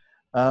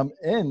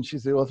 And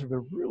she's the author of a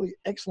really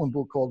excellent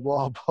book called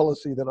Wild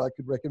Policy that I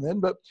could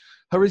recommend. But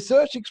her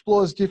research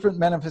explores different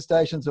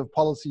manifestations of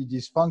policy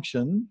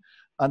dysfunction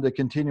under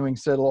continuing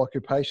settled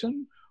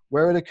occupation,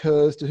 where it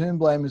occurs, to whom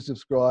blame is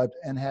ascribed,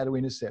 and how to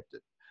intercept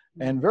it.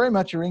 And very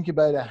much her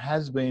incubator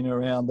has been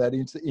around that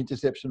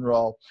interception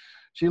role.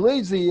 She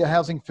leads the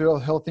Housing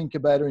for Health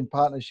Incubator in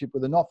partnership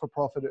with a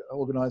not-for-profit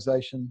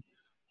organisation,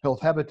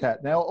 Health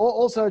Habitat. Now,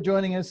 also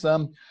joining us,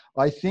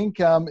 I think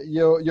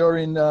you're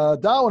in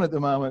Darwin at the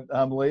moment,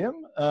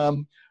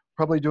 Liam.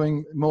 Probably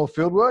doing more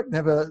fieldwork.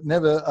 Never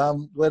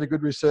let a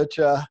good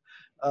researcher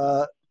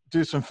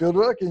do some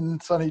fieldwork in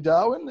sunny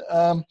Darwin.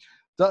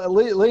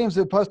 Liam's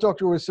a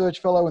postdoctoral research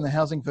fellow in the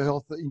Housing for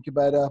Health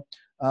Incubator.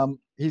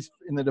 He's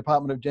in the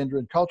Department of Gender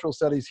and Cultural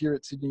Studies here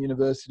at Sydney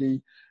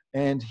University.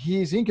 And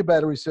his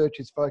incubator research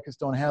is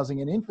focused on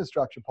housing and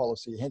infrastructure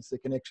policy, hence the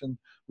connection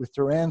with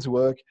Taran's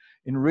work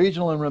in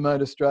regional and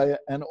remote Australia,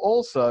 and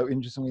also,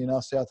 interestingly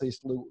enough,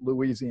 Southeast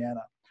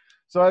Louisiana.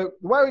 So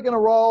the way we're going to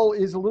roll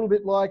is a little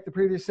bit like the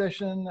previous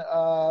session.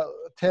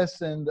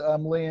 Tess and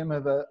Liam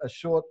have a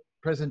short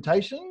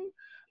presentation.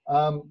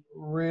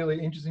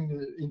 Really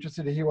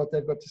interested to hear what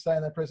they've got to say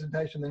in that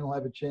presentation. Then we'll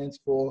have a chance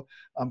for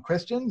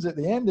questions at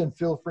the end, and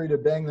feel free to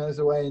bang those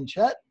away in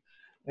chat.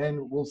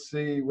 And we'll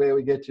see where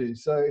we get to.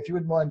 So if you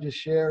wouldn't mind just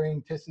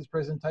sharing Tessa's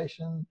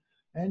presentation,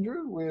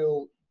 Andrew,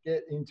 we'll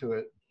get into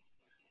it.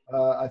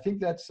 I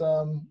think that's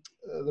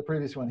the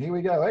previous one. Here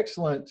we go.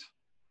 Excellent.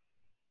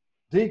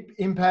 Deep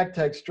Impact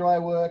Takes Dry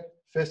Work,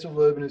 Festival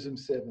Urbanism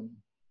 7.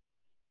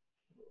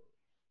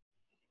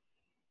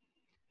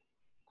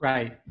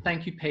 Great.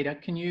 Thank you, Peter.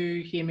 Can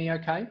you hear me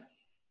okay?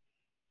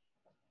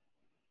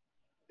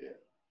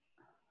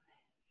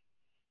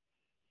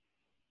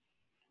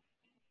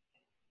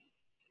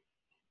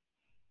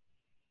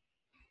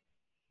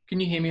 Can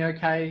you hear me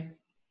okay,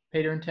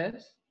 Peter and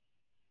Tess?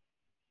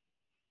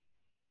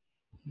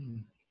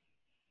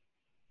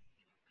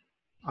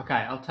 Okay,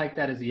 I'll take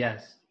that as a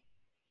yes.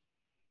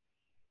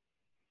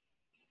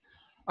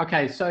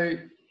 Okay, so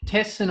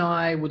Tess and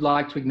I would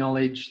like to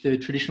acknowledge the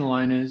traditional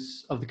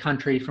owners of the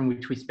country from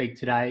which we speak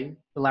today,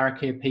 the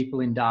Larrakia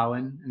people in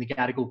Darwin and the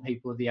Gadigal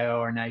people of the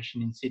Eora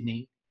Nation in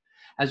Sydney,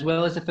 as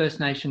well as the First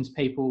Nations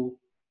people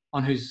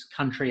on whose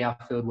country our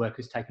fieldwork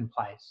has taken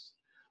place.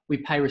 We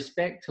pay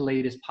respect to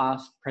leaders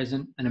past,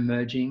 present and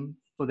emerging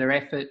for their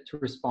effort to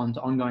respond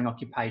to ongoing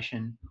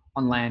occupation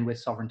on land where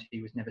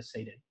sovereignty was never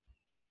ceded.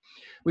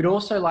 We'd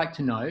also like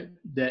to note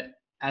that,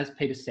 as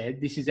Peter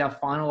said, this is our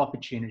final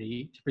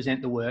opportunity to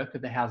present the work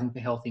of the Housing for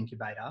Health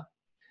Incubator,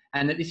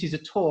 and that this is a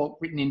talk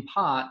written in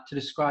part to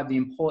describe the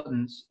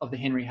importance of the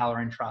Henry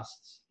Halloran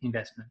Trust's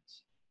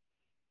investments.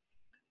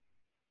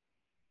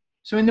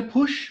 So in the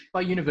push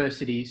by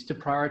universities to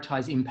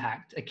prioritise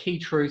impact, a key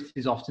truth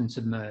is often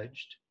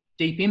submerged.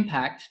 Deep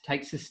impact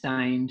takes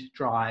sustained,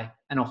 dry,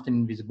 and often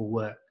invisible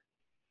work.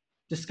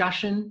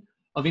 Discussion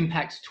of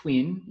impact's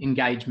twin,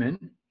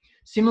 engagement,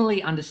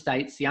 similarly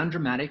understates the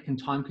undramatic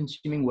and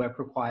time-consuming work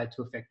required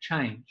to effect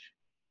change.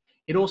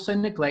 It also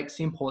neglects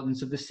the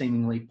importance of the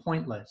seemingly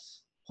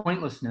pointless.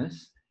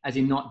 Pointlessness, as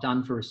in not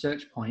done for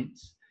research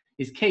points,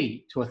 is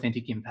key to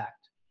authentic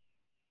impact.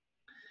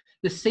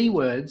 The C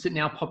words that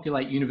now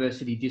populate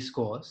university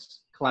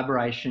discourse,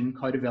 collaboration,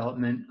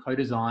 co-development,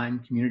 co-design,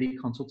 community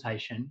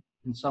consultation,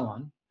 and so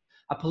on,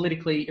 are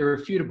politically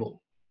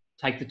irrefutable.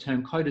 Take the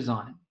term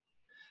co-design.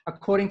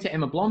 According to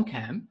Emma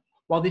Blomkamp,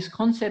 while this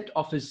concept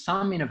offers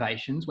some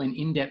innovations when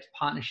in-depth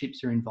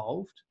partnerships are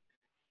involved,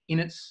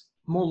 in its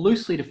more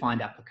loosely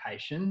defined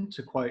application,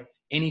 to quote,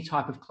 any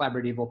type of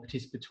collaborative or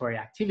participatory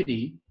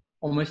activity,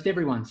 almost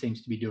everyone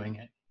seems to be doing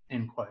it,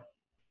 end quote.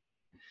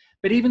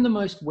 But even the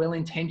most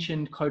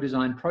well-intentioned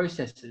co-design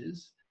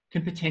processes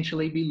can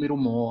potentially be little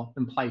more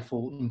than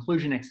playful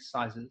inclusion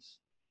exercises.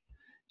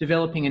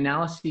 Developing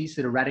analyses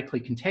that are radically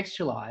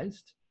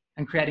contextualised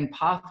and creating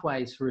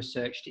pathways for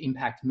research to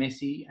impact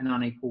messy and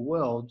unequal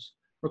worlds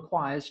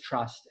requires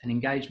trust and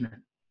engagement.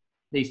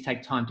 These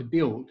take time to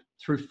build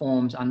through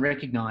forms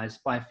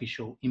unrecognised by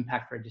official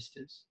impact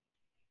registers.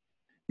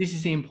 This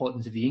is the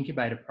importance of the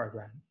Incubator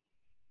program.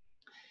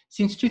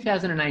 Since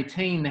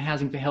 2018, the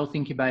Housing for Health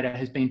Incubator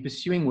has been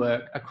pursuing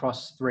work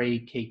across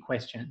three key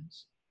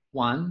questions.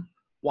 One,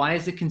 why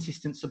is the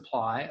consistent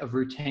supply of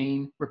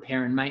routine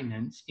repair and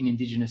maintenance in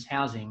Indigenous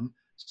housing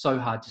so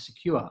hard to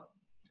secure?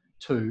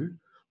 Two,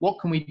 what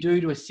can we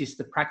do to assist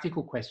the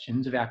practical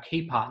questions of our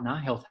key partner,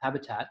 Health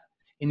Habitat,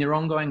 in their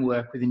ongoing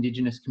work with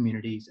Indigenous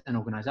communities and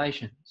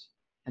organisations?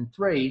 And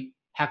three,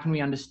 how can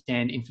we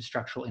understand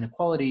infrastructural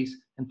inequalities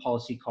and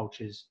policy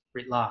cultures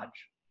writ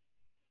large?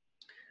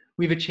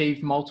 We've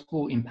achieved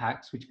multiple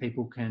impacts which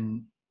people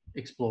can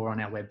explore on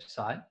our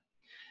website.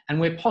 And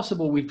where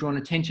possible, we've drawn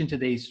attention to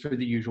these through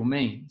the usual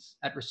means,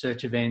 at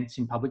research events,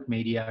 in public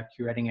media,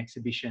 curating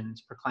exhibitions,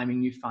 proclaiming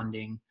new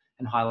funding,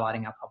 and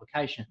highlighting our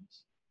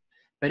publications.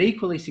 But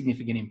equally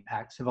significant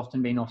impacts have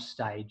often been off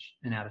stage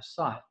and out of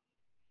sight.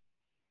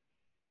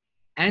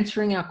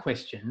 Answering our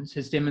questions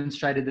has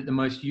demonstrated that the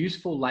most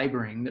useful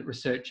labouring that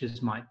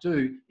researchers might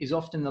do is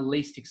often the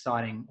least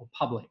exciting or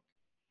public.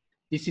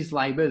 This is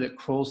labour that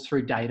crawls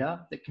through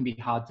data that can be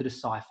hard to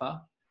decipher,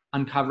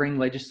 uncovering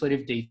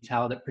legislative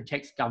detail that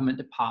protects government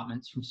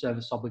departments from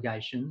service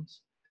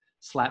obligations,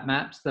 SLAP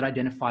maps that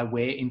identify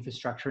where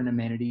infrastructure and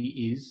amenity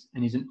is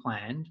and isn't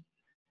planned,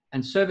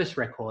 and service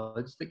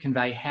records that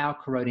convey how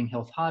corroding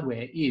health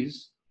hardware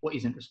is or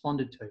isn't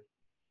responded to.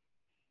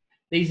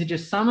 These are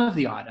just some of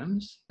the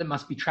items that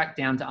must be tracked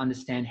down to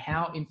understand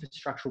how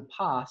infrastructural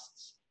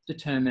pasts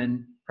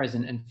determine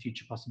present and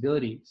future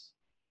possibilities.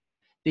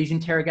 These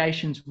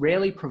interrogations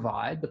rarely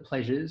provide the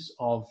pleasures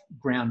of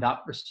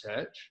ground-up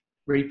research,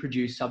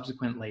 reproduced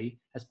subsequently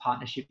as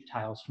partnership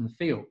tales from the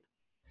field.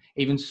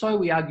 Even so,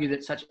 we argue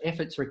that such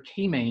efforts are a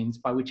key means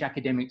by which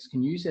academics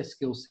can use their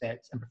skill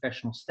sets and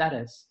professional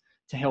status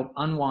to help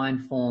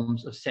unwind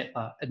forms of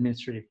settler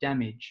administrative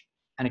damage,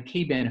 and a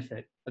key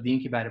benefit of the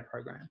Incubator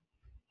program.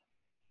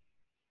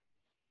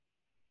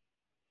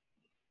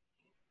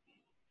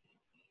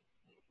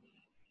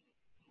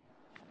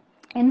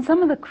 In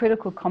some of the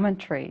critical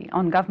commentary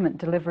on government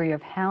delivery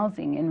of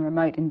housing in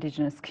remote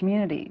Indigenous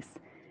communities,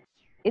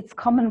 it's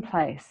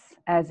commonplace,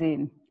 as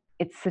in,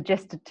 it's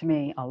suggested to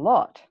me a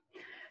lot,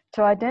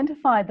 to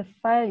identify the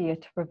failure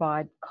to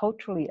provide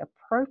culturally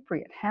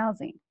appropriate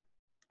housing.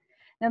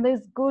 Now,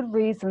 there's good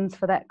reasons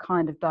for that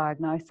kind of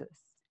diagnosis,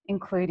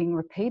 including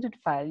repeated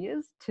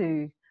failures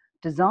to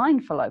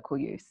design for local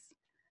use,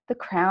 the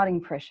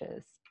crowding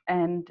pressures,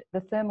 and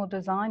the thermal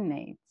design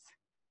needs.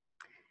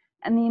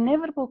 And the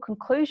inevitable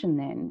conclusion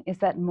then is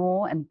that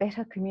more and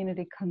better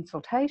community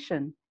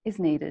consultation is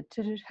needed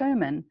to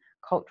determine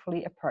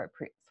culturally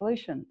appropriate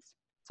solutions.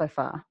 So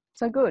far,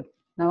 so good,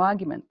 no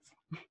arguments.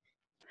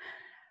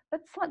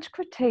 But such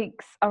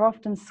critiques are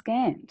often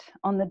scant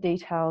on the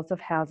details of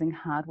housing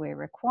hardware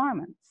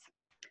requirements,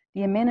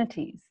 the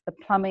amenities, the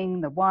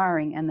plumbing, the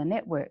wiring, and the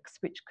networks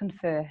which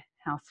confer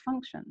house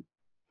function.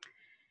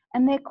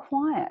 And they're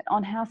quiet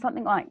on how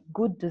something like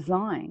good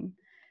design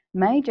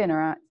may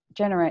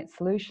generate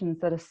solutions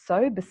that are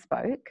so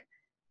bespoke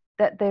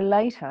that they're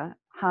later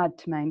hard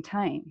to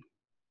maintain.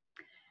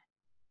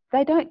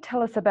 They don't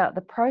tell us about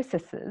the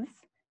processes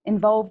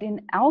involved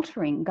in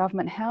altering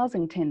government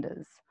housing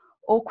tenders,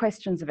 or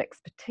questions of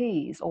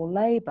expertise or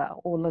labour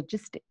or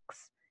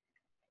logistics.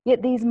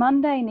 Yet these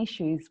mundane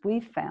issues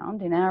we've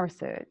found in our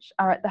research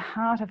are at the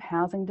heart of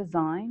housing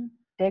design,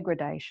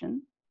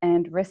 degradation,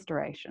 and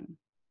restoration.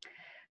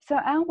 So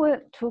our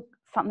work took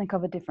something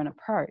of a different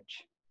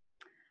approach.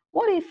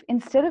 What if,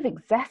 instead of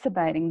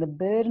exacerbating the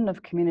burden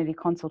of community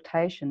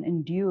consultation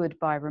endured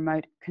by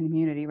remote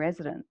community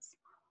residents,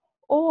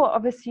 or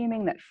of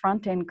assuming that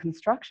front-end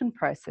construction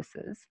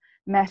processes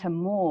matter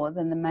more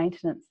than the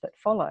maintenance that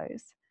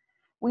follows,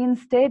 we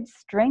instead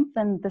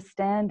strengthened the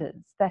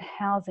standards that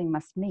housing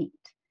must meet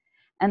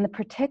and the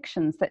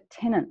protections that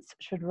tenants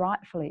should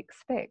rightfully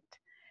expect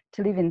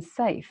to live in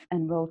safe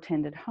and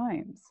well-tended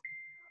homes?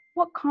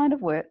 What kind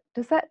of work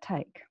does that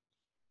take?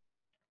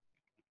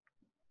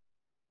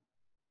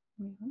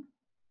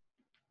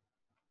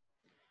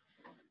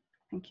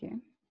 Thank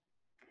you.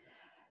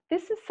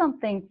 This is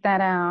something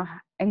that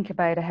our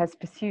incubator has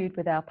pursued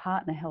with our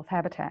partner Health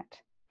Habitat.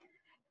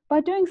 By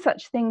doing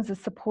such things as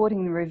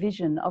supporting the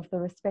revision of the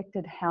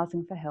respected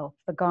Housing for Health,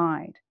 the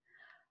Guide.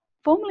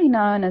 Formerly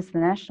known as the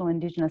National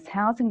Indigenous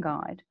Housing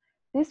Guide,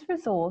 this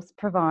resource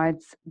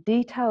provides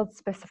detailed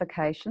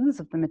specifications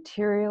of the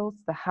materials,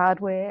 the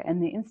hardware,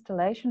 and the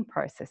installation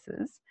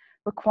processes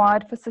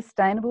required for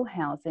sustainable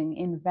housing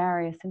in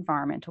various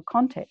environmental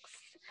contexts,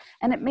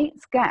 and it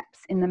meets gaps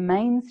in the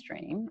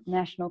mainstream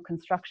National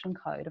Construction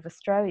Code of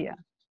Australia.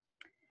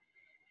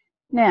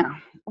 Now,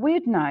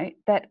 we'd note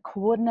that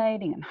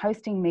coordinating and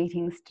hosting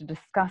meetings to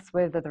discuss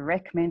whether the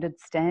recommended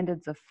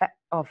standards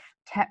of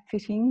tap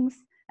fittings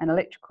and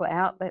electrical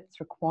outlets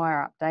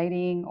require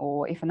updating,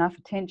 or if enough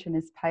attention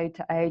is paid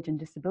to age and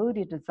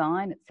disability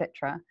design,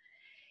 etc.,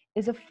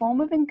 is a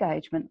form of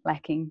engagement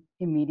lacking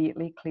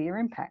immediately clear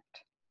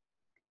impact.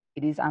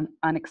 It is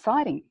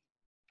unexciting,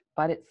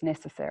 but it's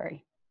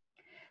necessary.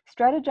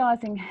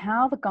 Strategising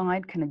how the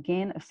guide can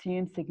again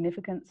assume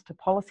significance to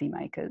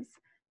policymakers,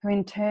 who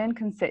in turn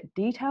can set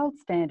detailed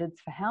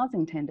standards for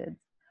housing tenders,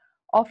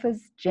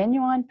 offers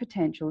genuine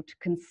potential to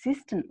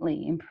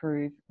consistently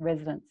improve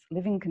residents'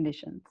 living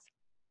conditions.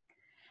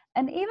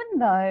 And even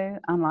though,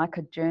 unlike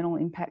a journal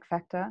impact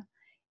factor,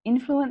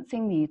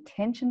 influencing the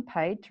attention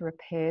paid to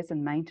repairs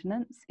and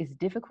maintenance is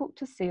difficult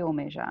to see or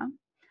measure,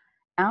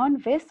 our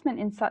investment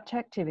in such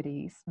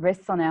activities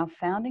rests on our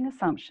founding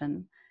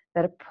assumption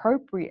that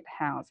appropriate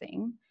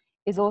housing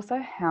is also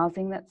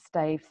housing that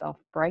staves off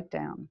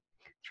breakdown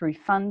through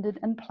funded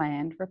and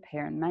planned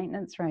repair and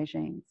maintenance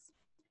regimes.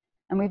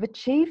 And we've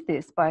achieved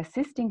this by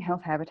assisting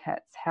Health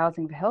Habitat's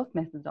Housing for Health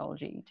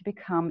methodology to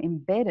become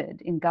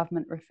embedded in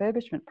government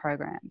refurbishment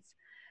programs,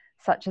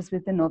 such as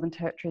with the Northern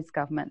Territory's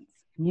government's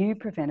new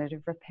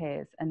preventative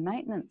repairs and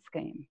maintenance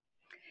scheme.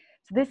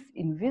 So this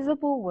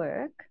invisible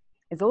work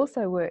is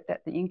also work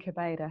that the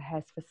incubator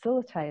has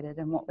facilitated,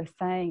 and what we're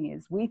saying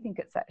is we think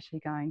it's actually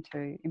going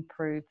to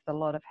improve the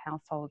lot of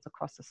households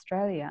across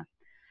Australia,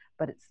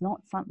 but it's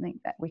not something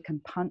that we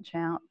can punch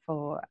out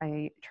for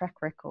a track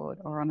record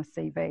or on a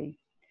CV.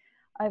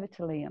 Over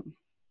to Liam.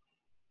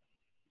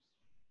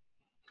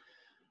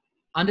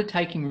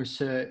 Undertaking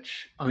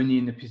research only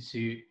in the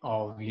pursuit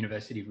of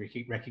university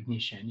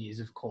recognition is,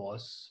 of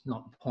course,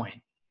 not the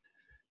point.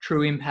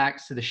 True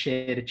impacts are the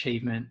shared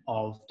achievement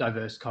of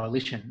diverse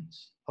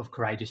coalitions, of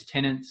courageous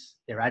tenants,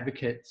 their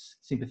advocates,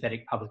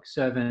 sympathetic public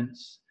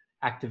servants,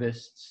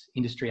 activists,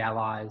 industry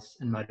allies,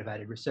 and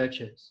motivated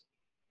researchers.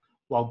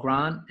 While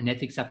grant and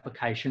ethics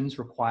applications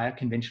require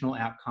conventional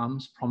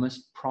outcomes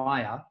promised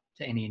prior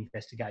to any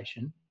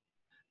investigation,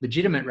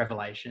 legitimate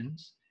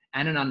revelations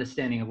and an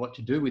understanding of what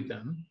to do with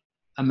them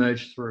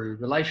emerge through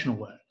relational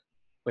work,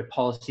 where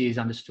policy is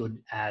understood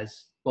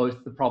as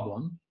both the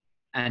problem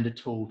and a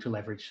tool to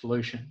leverage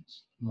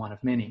solutions, one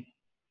of many.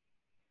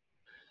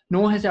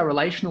 Nor has our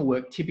relational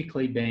work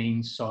typically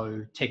been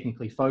so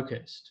technically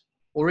focused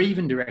or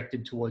even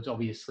directed towards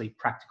obviously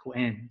practical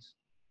ends.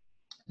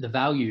 The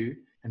value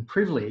and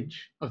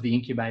privilege of the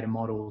incubator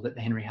model that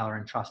the Henry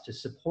Halloran Trust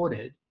has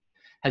supported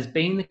has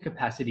been the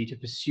capacity to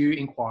pursue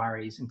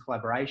inquiries and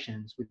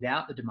collaborations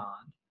without the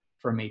demand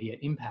for immediate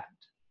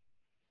impact.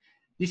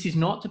 This is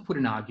not to put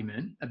an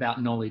argument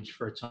about knowledge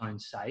for its own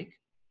sake,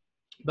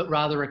 but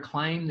rather a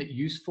claim that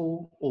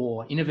useful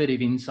or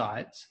innovative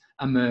insights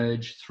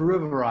emerge through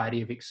a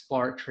variety of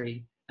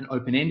exploratory and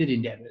open-ended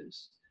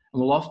endeavours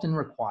and will often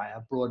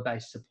require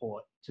broad-based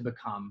support to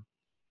become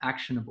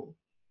actionable.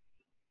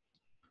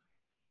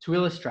 To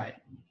illustrate,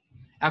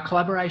 our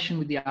collaboration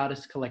with the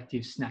artist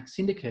collective Snack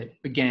Syndicate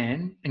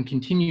began and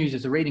continues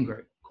as a reading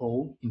group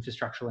called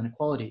Infrastructural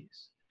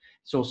Inequalities.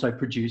 It's also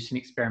produced an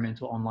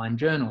experimental online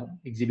journal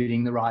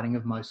exhibiting the writing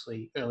of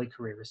mostly early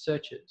career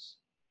researchers.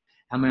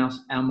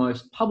 Our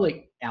most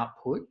public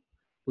output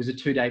was a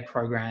 2-day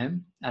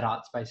program at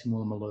Artspace in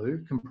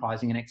Woolloomooloo,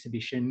 comprising an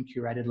exhibition,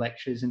 curated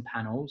lectures and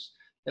panels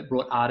that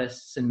brought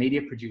artists and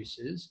media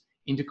producers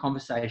into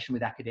conversation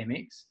with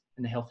academics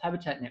and the Health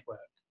Habitat Network.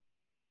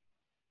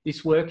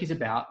 This work is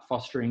about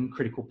fostering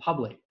critical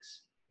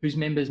publics, whose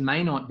members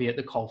may not be at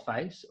the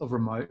coalface of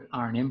remote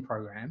R&M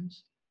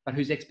programs, but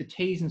whose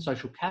expertise and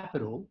social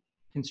capital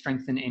can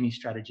strengthen any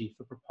strategy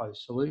for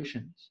proposed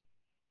solutions.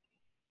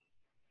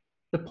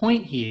 The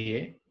point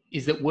here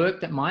is that work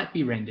that might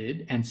be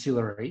rendered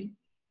ancillary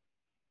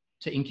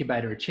to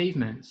incubator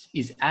achievements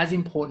is as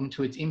important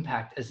to its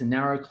impact as the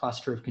narrow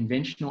cluster of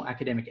conventional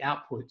academic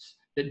outputs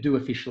that do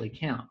officially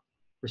count: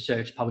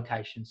 research,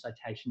 publication,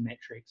 citation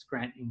metrics,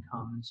 grant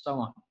income, and so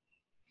on.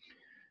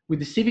 With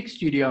the Civic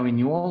Studio in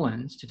New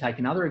Orleans, to take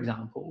another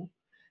example,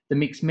 the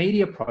Mixed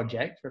Media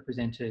Project,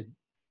 represented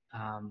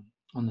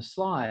on the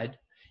slide,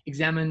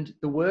 examined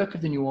the work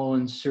of the New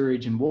Orleans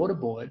Sewerage and Water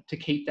Board to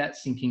keep that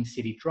sinking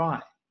city dry.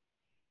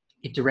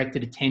 It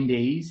directed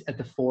attendees at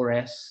the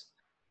 4S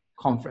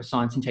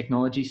Science and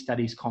Technology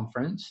Studies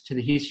Conference to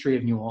the history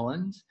of New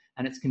Orleans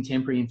and its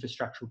contemporary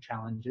infrastructural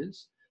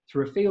challenges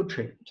through a field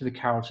trip to the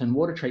Carrollton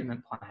Water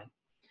Treatment Plant.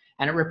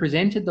 And it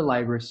represented the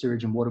labour of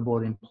Sewerage and Water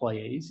Board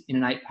employees in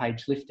an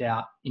 8-page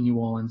lift-out in New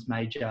Orleans'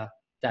 major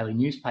daily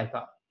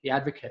newspaper, The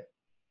Advocate.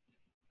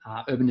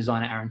 Urban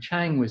designer Aaron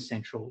Chang was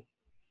central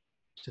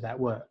to that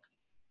work.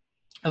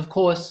 Of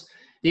course,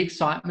 the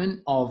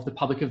excitement of the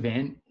public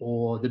event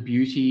or the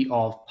beauty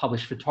of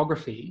published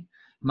photography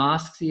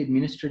masks the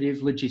administrative,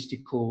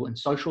 logistical and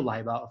social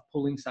labour of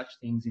pulling such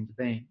things into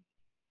being.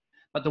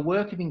 But the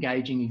work of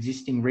engaging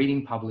existing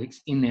reading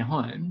publics in their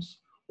homes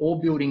or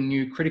building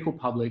new critical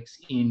publics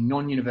in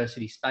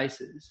non-university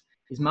spaces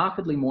is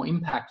markedly more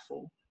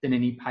impactful than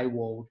any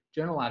paywalled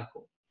journal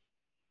article.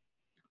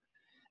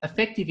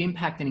 Effective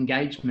impact and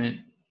engagement,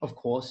 of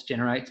course,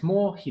 generates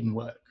more hidden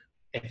work: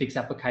 ethics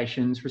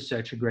applications,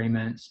 research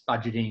agreements,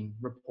 budgeting,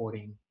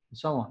 reporting, and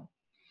so on.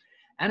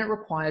 And it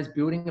requires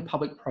building a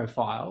public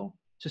profile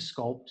to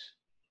sculpt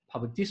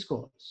public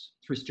discourse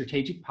through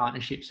strategic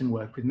partnerships and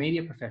work with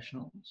media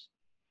professionals.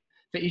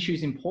 For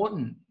issues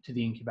important to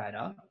the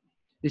incubator,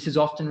 this has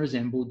often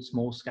resembled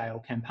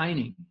small-scale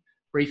campaigning,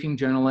 briefing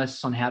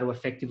journalists on how to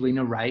effectively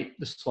narrate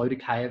the slow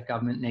decay of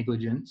government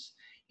negligence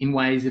in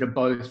ways that are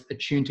both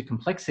attuned to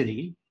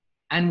complexity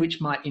and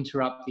which might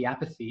interrupt the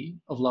apathy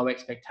of low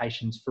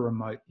expectations for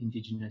remote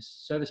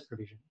Indigenous service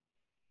provision.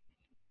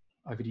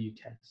 Over to you,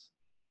 Tess.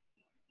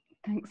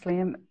 Thanks,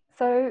 Liam.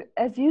 So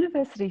as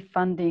university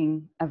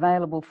funding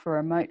available for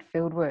remote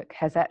fieldwork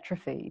has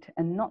atrophied,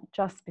 and not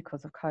just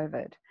because of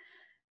COVID,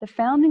 the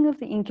founding of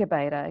the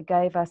incubator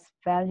gave us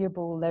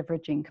valuable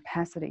leveraging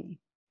capacity.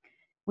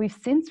 We've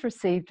since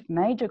received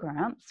major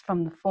grants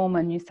from the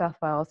former New South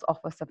Wales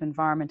Office of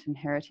Environment and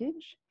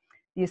Heritage,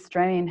 the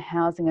Australian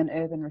Housing and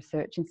Urban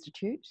Research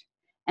Institute,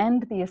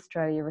 and the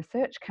Australia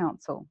Research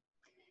Council,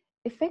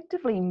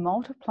 effectively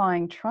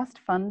multiplying trust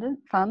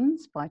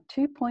funds by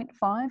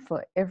 2.5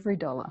 for every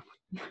dollar.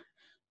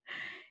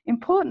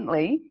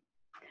 Importantly,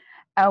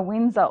 our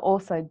wins are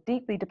also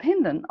deeply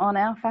dependent on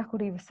our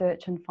faculty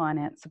research and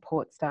finance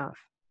support staff.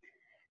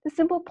 The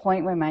simple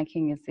point we're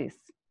making is this: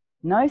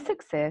 no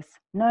success,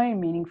 no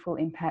meaningful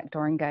impact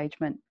or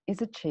engagement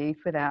is achieved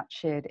without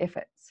shared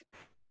efforts.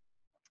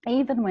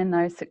 Even when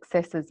those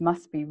successes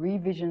must be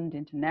revisioned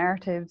into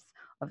narratives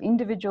of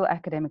individual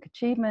academic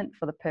achievement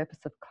for the purpose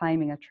of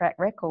claiming a track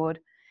record,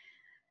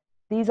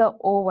 these are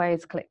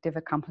always collective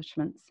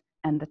accomplishments,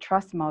 and the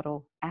trust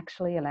model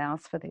actually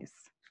allows for this.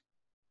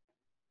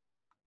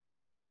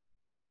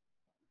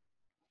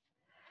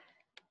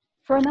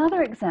 For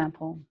another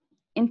example,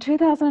 in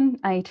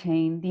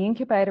 2018, the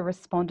incubator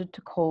responded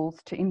to calls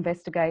to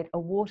investigate a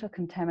water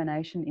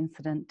contamination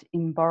incident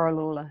in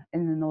Borroloola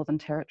in the Northern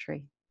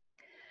Territory.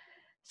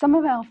 Some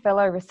of our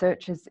fellow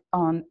researchers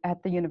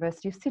at the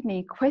University of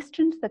Sydney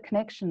questioned the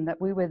connection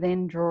that we were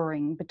then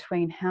drawing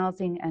between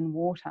housing and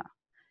water.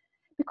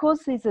 Because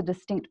these are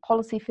distinct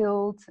policy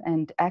fields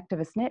and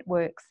activist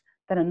networks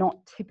that are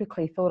not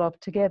typically thought of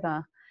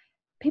together,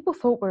 people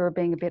thought we were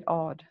being a bit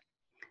odd.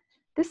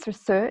 This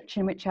research,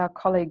 in which our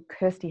colleague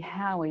Kirsty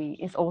Howie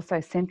is also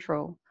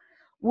central,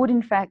 would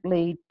in fact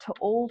lead to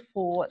all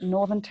 4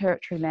 Northern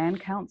Territory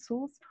land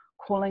councils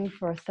calling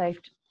for a Safe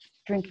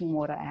Drinking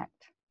Water Act,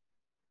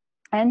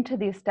 and to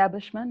the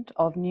establishment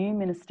of new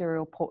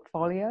ministerial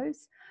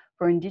portfolios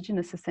for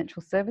Indigenous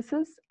essential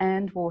services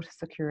and water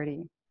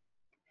security.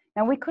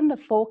 Now, we couldn't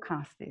have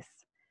forecast this,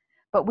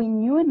 but we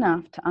knew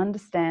enough to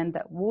understand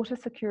that water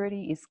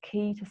security is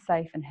key to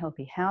safe and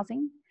healthy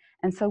housing,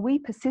 and so we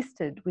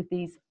persisted with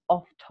these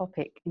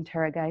off-topic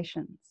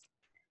interrogations.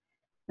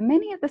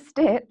 Many of the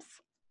steps,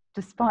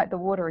 despite the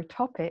watery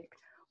topic,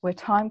 were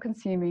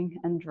time-consuming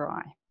and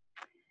dry.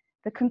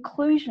 The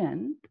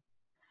conclusion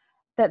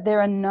that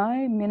there are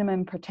no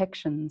minimum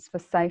protections for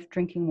safe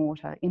drinking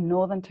water in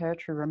Northern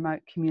Territory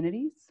remote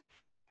communities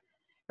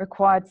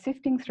required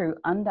sifting through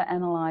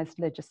under-analysed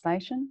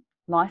legislation,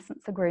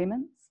 licence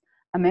agreements,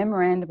 a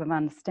memorandum of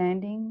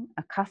understanding,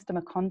 a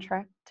customer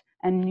contract,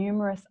 and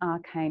numerous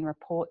arcane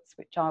reports,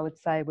 which I would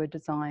say were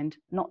designed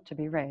not to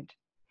be read.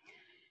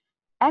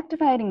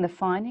 Activating the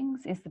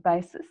findings is the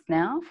basis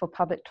now for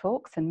public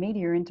talks and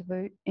media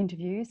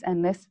interviews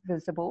and less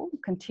visible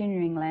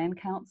continuing land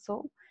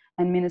council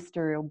and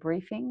ministerial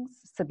briefings,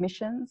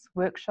 submissions,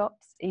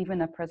 workshops,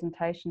 even a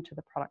presentation to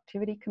the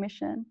Productivity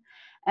Commission,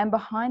 and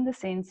behind the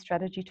scenes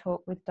strategy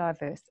talk with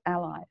diverse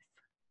allies.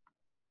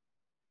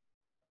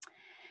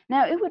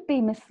 Now, it would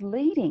be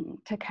misleading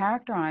to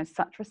characterise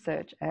such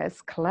research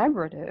as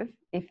collaborative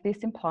if this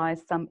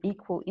implies some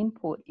equal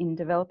input in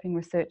developing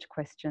research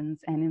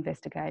questions and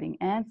investigating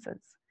answers.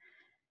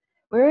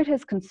 Where it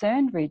has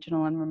concerned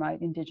regional and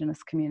remote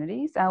Indigenous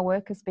communities, our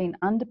work has been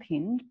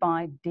underpinned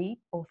by deep,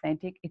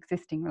 authentic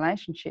existing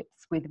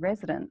relationships with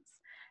residents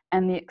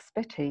and the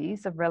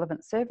expertise of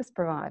relevant service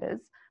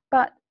providers,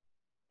 but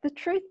the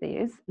truth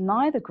is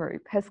neither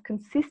group has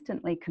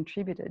consistently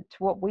contributed to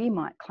what we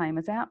might claim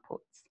as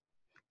outputs.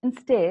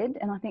 Instead,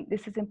 and I think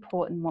this is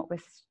important, what we're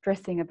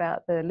stressing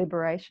about the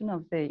liberation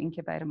of the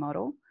incubator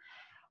model,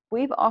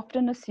 we've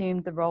often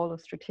assumed the role of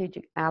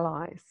strategic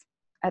allies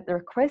at the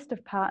request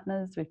of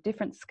partners with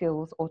different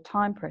skills or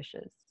time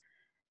pressures.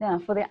 Now,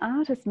 for the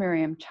artist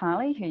Miriam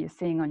Charlie, who you're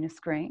seeing on your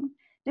screen,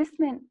 this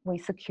meant we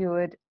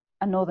secured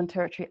a Northern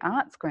Territory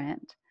Arts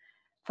grant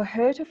for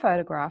her to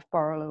photograph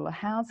Borroloola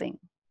housing.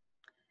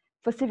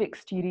 For Civic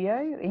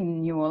Studio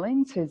in New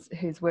Orleans,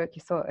 whose work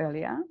you saw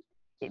earlier,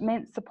 it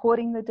meant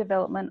supporting the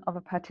development of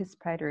a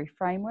participatory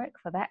framework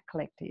for that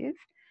collective.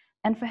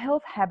 And for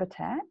Health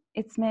Habitat,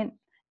 it's meant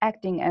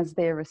acting as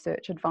their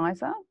research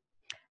advisor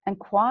and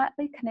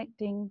quietly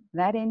connecting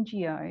that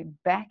NGO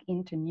back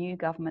into new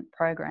government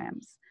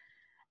programs,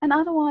 and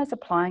otherwise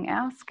applying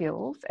our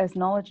skills as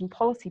knowledge and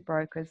policy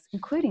brokers,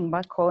 including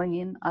by calling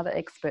in other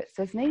experts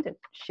as needed,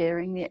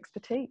 sharing the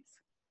expertise,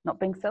 not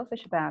being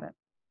selfish about it.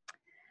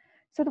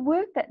 So the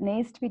work that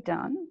needs to be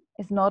done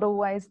is not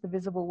always the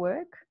visible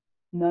work,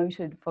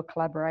 noted for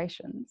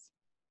collaborations.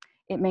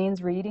 It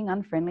means reading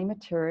unfriendly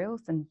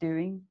materials and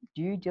doing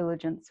due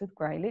diligence with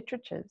grey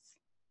literatures.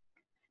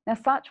 Now,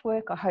 such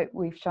work, I hope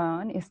we've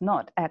shown, is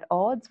not at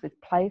odds with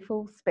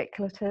playful,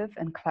 speculative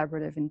and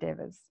collaborative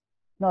endeavours.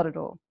 Not at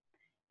all.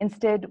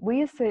 Instead,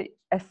 we assert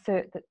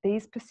that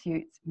these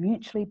pursuits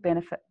mutually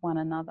benefit one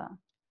another.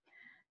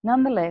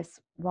 Nonetheless,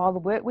 while the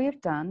work we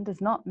have done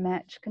does not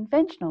match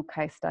conventional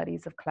case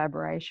studies of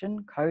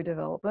collaboration,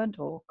 co-development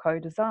or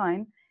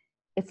co-design,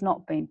 it's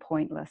not been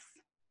pointless.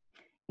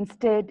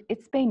 Instead,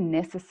 it's been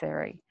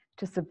necessary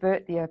to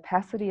subvert the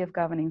opacity of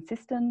governing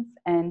systems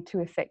and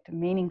to effect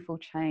meaningful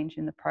change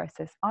in the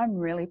process. I'm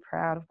really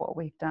proud of what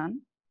we've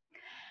done.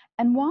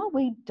 And while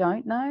we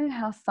don't know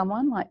how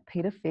someone like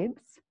Peter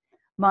Phibbs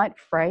might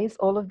phrase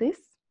all of this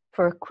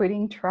for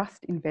acquitting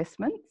trust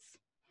investments,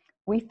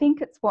 we think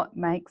it's what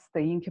makes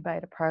the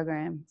incubator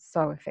program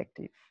so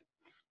effective.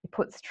 It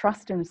puts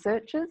trust in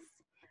researchers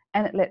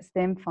and it lets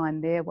them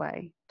find their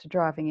way to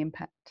driving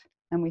impact.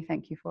 And we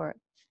thank you for it.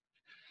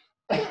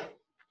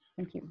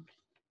 Thank you.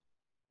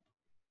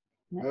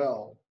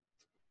 Well,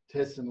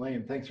 Tess and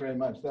Liam, thanks very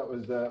much. That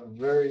was a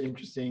very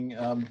interesting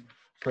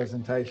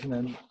presentation.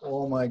 And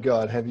oh my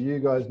God, have you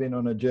guys been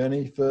on a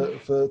journey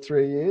for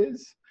 3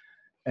 years?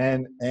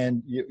 And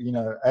you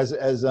know, as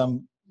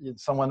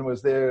someone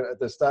was there at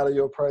the start of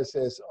your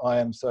process, I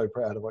am so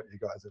proud of what you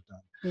guys have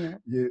done.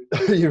 Yeah.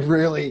 You've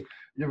really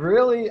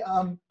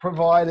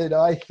provided,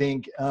 I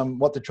think,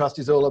 what the trust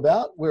is all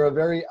about. We're a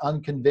very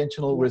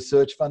unconventional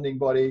research funding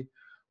body.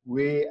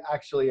 We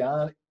actually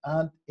aren't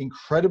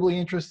incredibly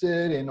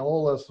interested in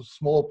all the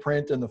small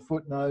print and the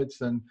footnotes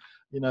and,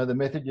 you know, the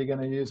method you're going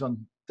to use on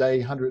day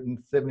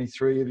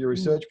 173 of your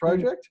research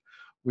project.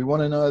 We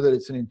want to know that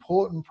it's an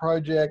important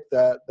project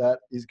that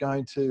is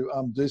going to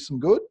do some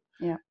good.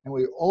 Yeah. And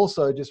we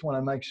also just want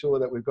to make sure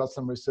that we've got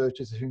some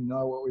researchers who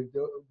know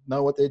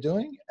what they're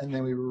doing, and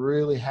then we're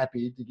really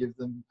happy to give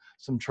them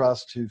some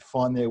trust to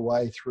find their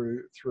way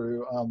through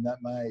that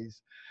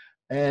maze.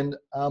 And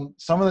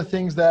some of the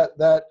things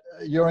that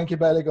your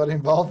incubator got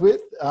involved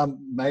with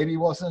maybe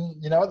wasn't,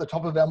 you know, at the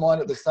top of our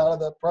mind at the start of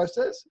the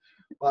process,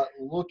 but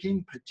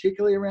looking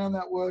particularly around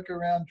that work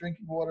around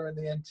drinking water and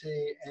the NT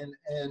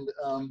and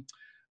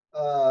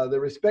the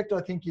respect I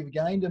think you've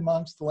gained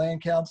amongst the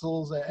land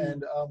councils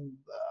and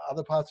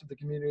other parts of the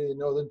community in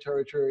Northern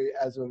Territory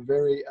as a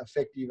very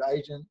effective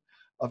agent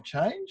of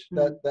change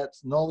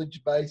that's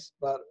knowledge-based,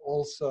 but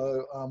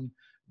also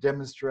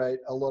demonstrate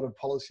a lot of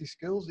policy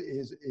skills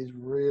is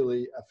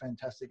really a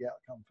fantastic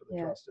outcome for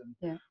the trust,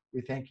 and we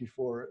thank you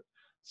for it.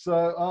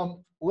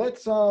 So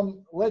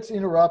let's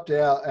interrupt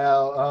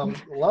our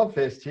love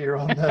fest here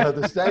on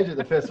the stage of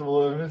the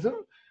Festival of Urbanism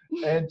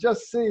and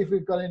just see if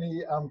we've got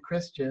any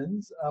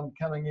questions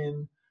coming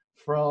in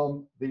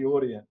from the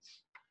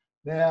audience.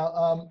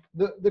 Now,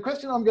 the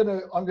question I'm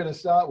gonna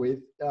start with,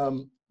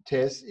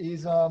 Tess,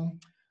 is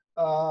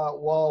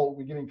while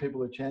we're giving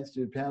people a chance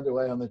to pound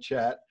away on the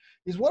chat,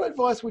 is what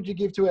advice would you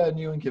give to our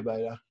new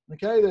incubator?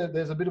 Okay,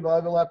 there's a bit of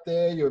overlap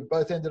there. You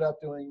both ended up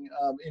doing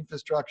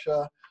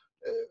infrastructure.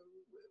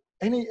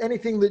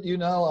 Anything that you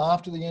know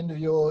after the end of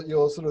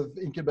your sort of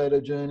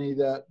incubator journey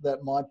that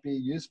might be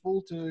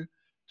useful to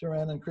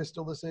Joanne and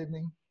Crystal this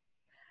evening?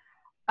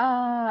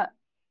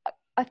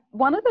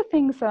 One of the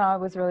things that I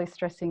was really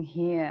stressing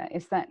here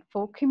is that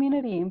for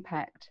community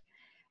impact,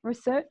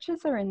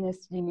 researchers are in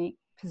this unique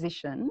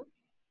position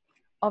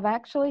of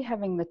actually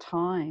having the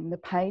time, the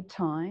paid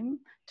time,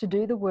 to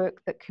do the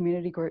work that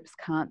community groups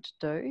can't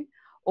do,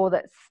 or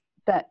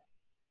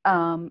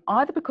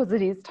either because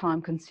it is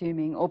time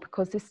consuming or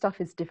because this stuff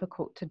is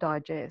difficult to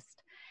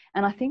digest.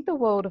 And I think the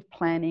world of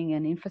planning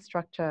and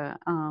infrastructure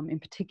in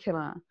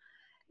particular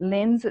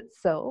lends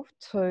itself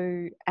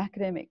to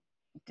academic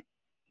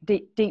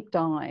deep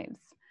dives.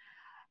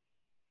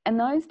 And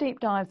those deep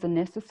dives are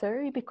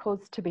necessary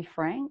because, to be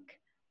frank,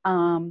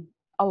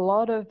 a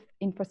lot of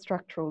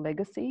infrastructural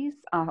legacies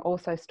are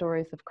also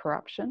stories of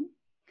corruption.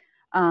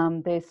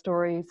 They're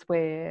stories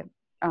where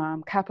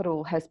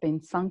capital has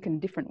been sunk in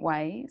different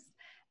ways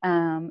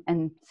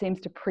and seems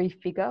to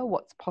prefigure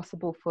what's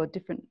possible for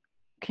different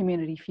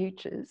community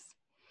futures.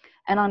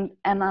 And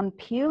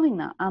unpeeling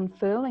that,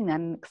 unfurling that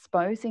and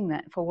exposing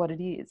that for what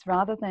it is,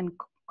 rather than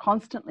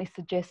constantly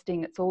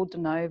suggesting it's all de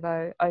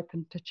novo,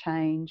 open to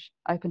change,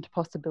 open to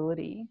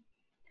possibility.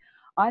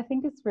 I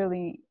think it's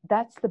really,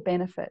 that's the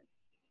benefit.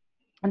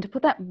 And to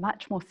put that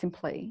much more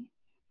simply,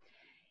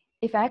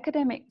 if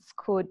academics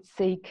could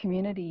see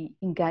community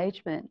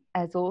engagement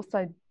as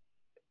also,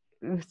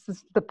 this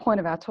is the point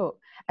of our talk,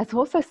 as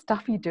also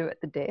stuff you do at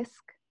the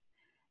desk,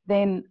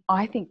 then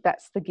I think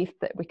that's the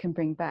gift that we can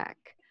bring back.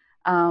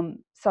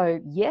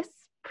 So yes,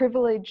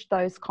 privilege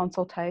those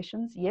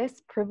consultations.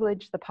 Yes,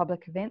 privilege the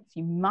public events.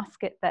 You must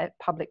get that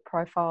public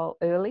profile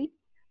early.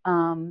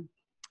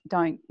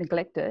 Don't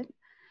neglect it.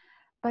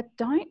 But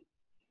don't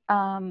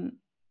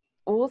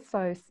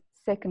also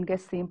second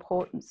guess the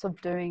importance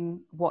of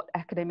doing what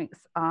academics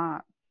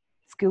are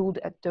skilled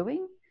at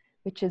doing,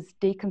 which is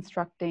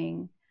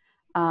deconstructing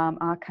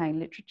arcane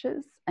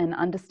literatures and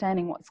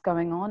understanding what's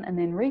going on and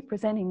then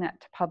representing that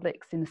to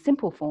publics in a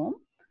simple form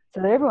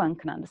so that everyone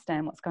can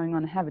understand what's going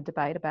on and have a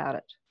debate about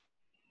it.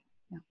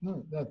 Yeah.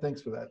 No,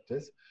 thanks for that,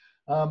 Tess.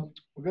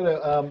 We've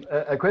got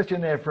a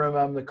question there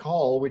from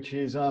Nicole, which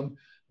is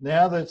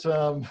now that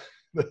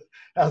the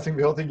Housing for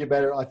Health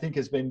Incubator, I think,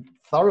 has been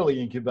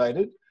thoroughly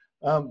incubated,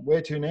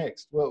 where to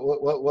next?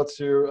 What's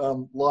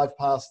your life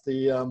past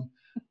the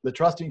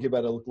Trust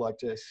Incubator look like,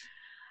 Tess?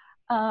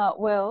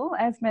 Well,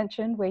 as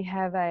mentioned, we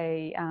have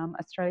a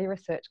Australia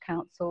Research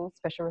Council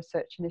Special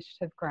Research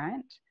Initiative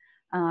grant.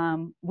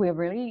 We're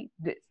really,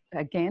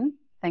 again,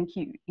 thank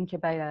you,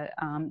 Incubator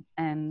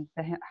and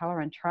the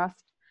Halloran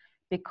Trust,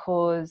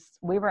 because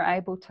we were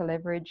able to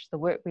leverage the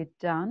work we've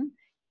done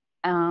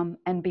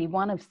and be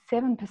one of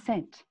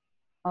 7%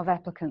 of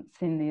applicants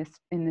in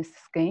this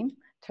scheme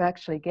to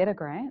actually get a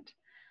grant.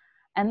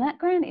 And that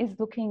grant is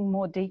looking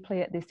more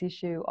deeply at this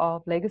issue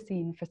of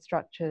legacy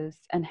infrastructures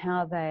and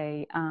how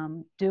they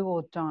do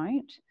or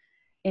don't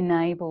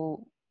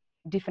enable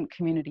different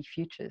community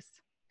futures.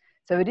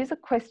 So it is a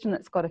question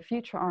that's got a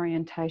future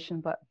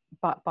orientation, but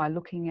by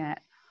looking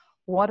at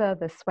what are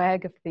the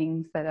swag of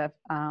things that have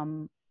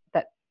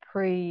that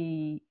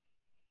preordain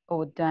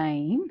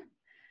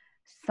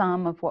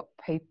some of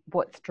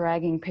what's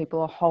dragging people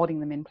or holding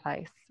them in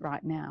place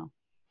right now.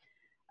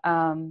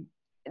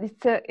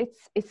 It's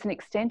an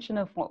extension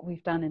of what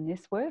we've done in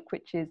this work,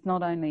 which is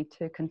not only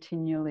to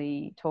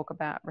continually talk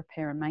about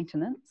repair and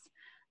maintenance,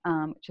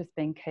 which has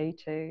been key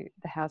to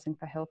the Housing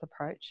for Health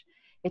approach.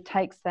 It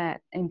takes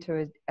that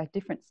into a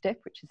different step,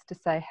 which is to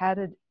say,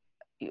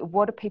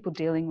 what are people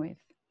dealing with,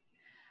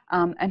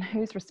 and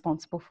who's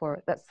responsible for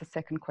it? That's the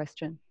second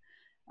question.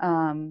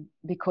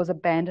 Because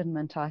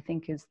abandonment, I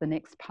think, is the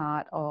next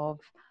part of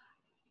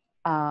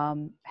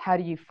how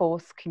do you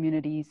force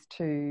communities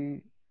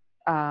to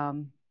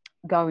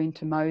go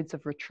into modes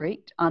of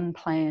retreat,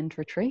 unplanned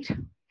retreat,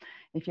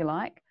 if you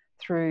like,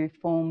 through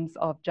forms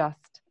of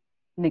just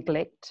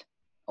neglect,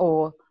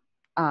 or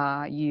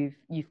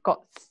you've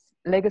got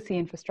legacy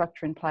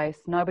infrastructure in place,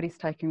 nobody's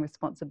taking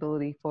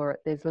responsibility for it,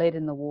 there's lead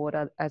in the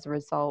water as a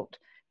result,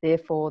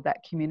 therefore that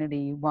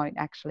community won't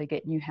actually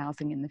get new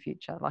housing in the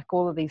future. Like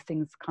all of these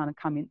things kind of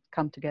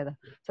come together.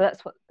 So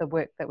that's what the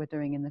work that we're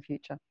doing in the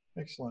future.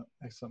 Excellent,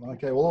 excellent.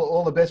 Okay, well,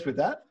 all the best with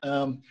that.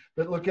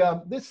 But look,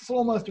 this is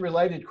almost a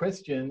related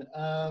question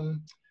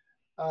from,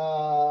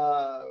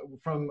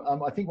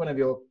 I think, one of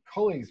your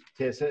colleagues,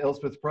 Tess,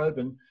 Elspeth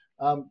Probyn,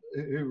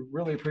 who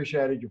really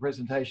appreciated your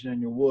presentation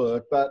and your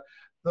work. But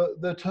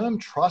the term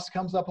trust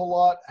comes up a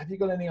lot. Have you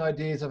got any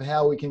ideas of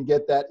how we can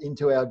get that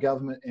into our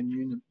government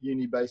and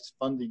uni-based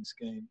funding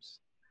schemes?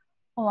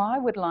 Well, I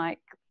would like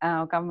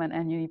our government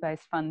and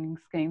uni-based funding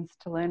schemes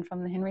to learn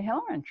from the Henry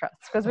Halloran Trust,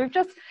 because we've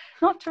just,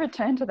 not to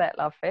return to that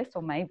Love Fest,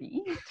 or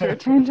maybe to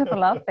return to the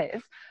Love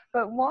Fest,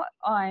 but what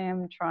I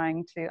am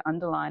trying to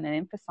underline and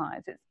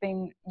emphasise, it's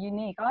been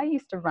unique. I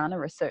used to run a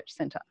research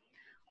centre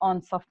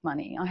on soft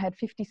money. I had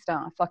 50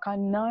 staff. Like, I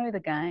know the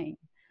game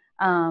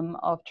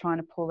of trying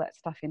to pull that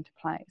stuff into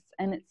place.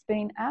 And it's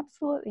been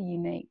absolutely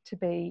unique to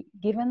be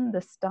given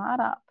the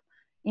startup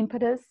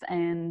impetus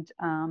and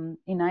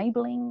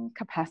enabling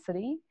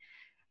capacity,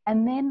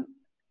 and then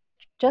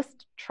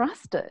just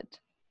trusted.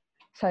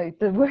 So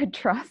the word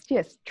trust,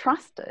 yes,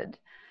 trusted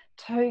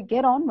to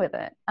get on with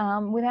it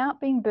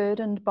without being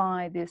burdened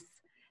by this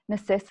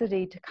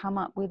necessity to come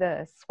up with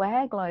a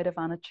swag load of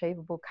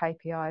unachievable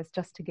KPIs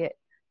just to get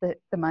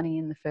the money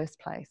in the first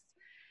place.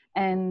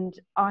 And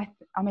I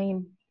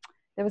mean,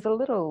 there was a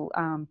little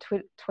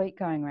tweet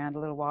going around a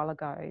little while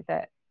ago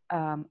that,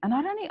 and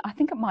I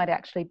think it might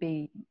actually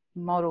be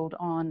modelled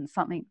on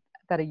something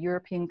that a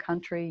European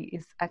country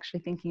is actually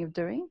thinking of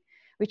doing,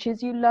 which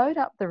is you load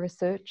up the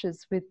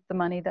researchers with the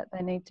money that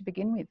they need to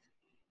begin with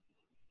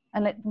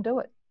and let them do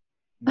it.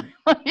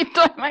 You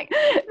don't make,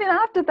 then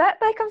after that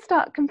they can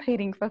start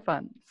competing for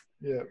funds.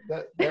 Yeah,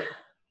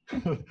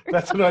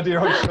 that's an idea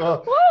I'm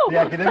sure the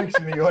academics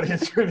in the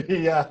audience will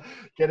be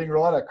getting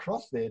right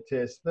across their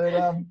test.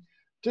 But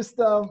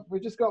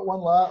we've just got one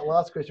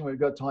last question we've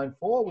got time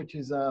for, which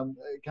is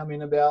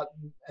coming about,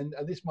 and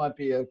this might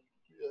be a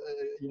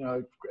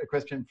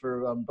question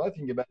for both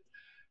incubators.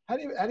 How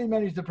do you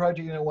manage the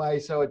project in a way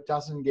so it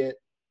doesn't get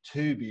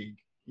too big?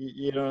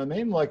 You know what I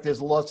mean? Like,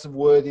 there's lots of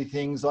worthy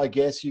things, I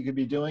guess, you could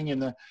be doing in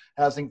the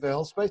Housing for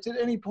Health space. At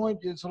any point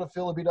you sort of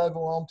feel a bit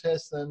overwhelmed,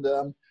 Tess, and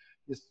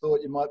you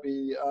thought you might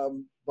be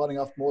biting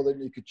off more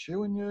than you could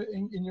chew in your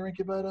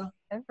incubator?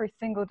 Every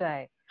single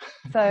day.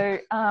 So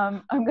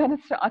I'm going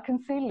to. I can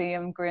see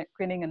Liam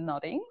grinning and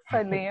nodding.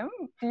 So Liam,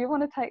 do you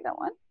want to take that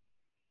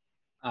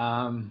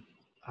one?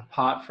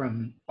 Apart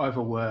from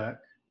overwork,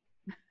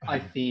 I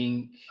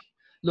think.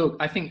 Look,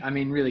 I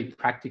mean, really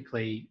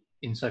practically,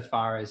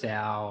 insofar as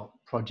our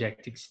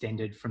project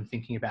extended from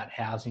thinking about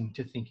housing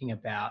to thinking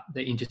about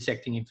the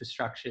intersecting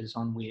infrastructures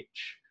on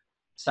which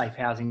safe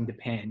housing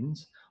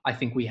depends, I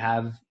think we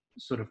have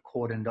sort of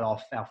cordoned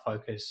off our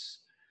focus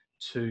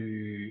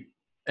to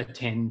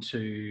attend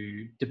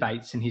to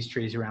debates and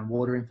histories around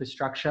water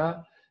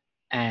infrastructure,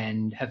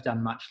 and have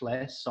done much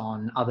less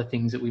on other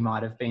things that we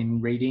might have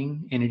been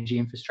reading,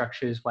 energy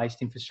infrastructures,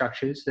 waste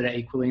infrastructures, that are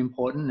equally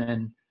important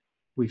and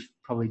we've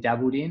probably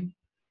dabbled in.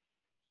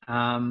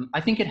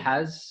 I think it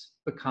has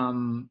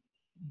become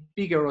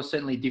bigger, or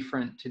certainly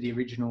different to the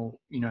original,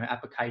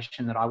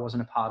 application that I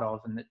wasn't a part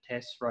of and that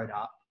Tess wrote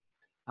up.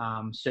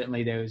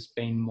 Certainly there's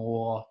been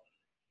more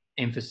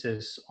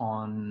emphasis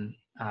on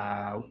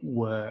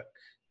work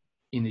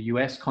in the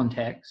US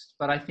context,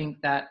 but I think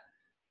that,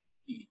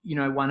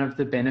 one of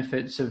the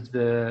benefits of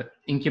the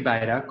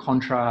incubator,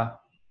 contra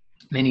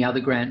many other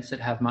grants that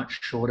have much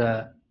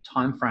shorter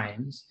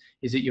timeframes,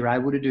 is that you're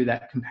able to do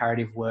that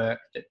comparative work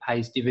that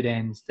pays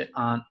dividends that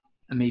aren't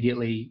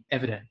immediately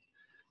evident.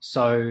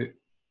 So,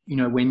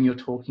 when you're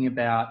talking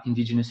about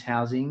Indigenous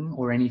housing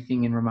or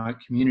anything in remote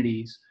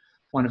communities,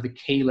 one of the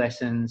key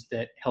lessons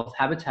that Health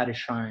Habitat has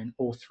shown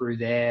all through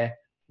their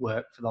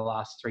work for the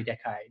last 3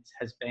 decades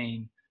has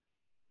been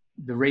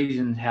the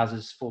reason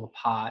houses fall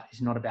apart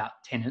is not about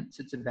tenants,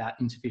 it's about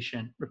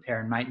insufficient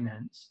repair and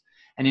maintenance.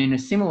 And in a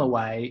similar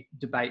way,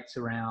 debates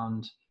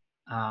around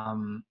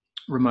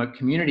remote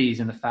communities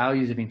and the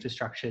failures of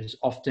infrastructures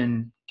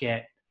often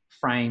get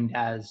framed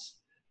as,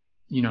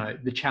 you know,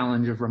 the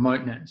challenge of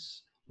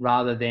remoteness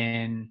rather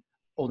than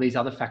all these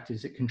other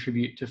factors that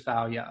contribute to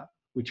failure,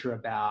 which are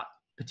about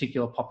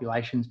particular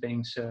populations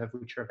being served,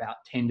 which are about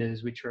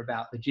tenders, which are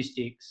about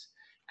logistics,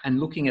 and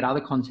looking at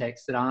other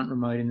contexts that aren't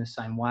remote in the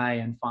same way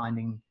and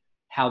finding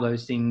how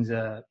those things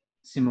are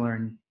similar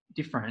and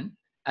different,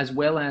 as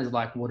well as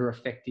like what are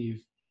effective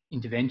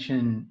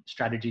intervention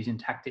strategies and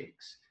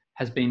tactics,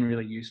 has been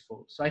really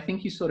useful. So I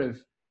think you sort of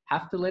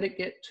have to let it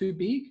get too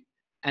big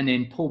and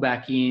then pull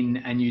back in,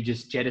 and you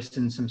just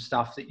jettison some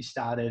stuff that you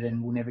started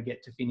and will never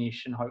get to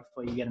finish, and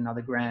hopefully you get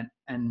another grant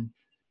and,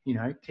 you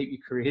know, keep your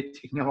career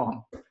ticking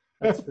along.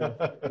 That's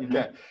the, you know.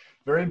 Okay.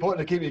 Very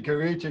important to keep your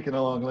career ticking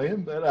along,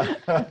 Liam. But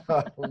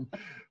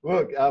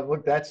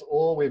look, that's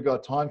all we've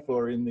got time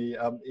for in the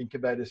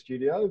Incubator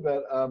studio.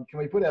 But can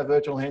we put our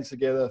virtual hands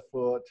together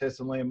for Tess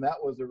and Liam? That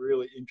was a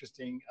really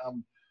interesting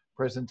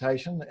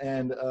presentation,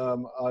 and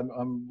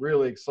I'm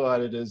really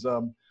excited as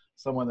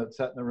someone that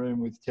sat in the room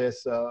with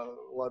Tess.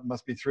 What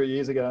must be 3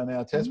 years ago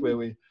now, Tess, where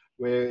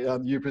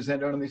you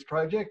presented on this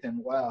project, and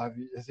wow,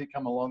 has it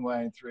come a long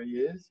way in 3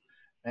 years?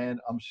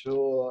 And I'm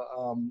sure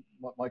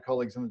my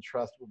colleagues in the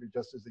Trust will be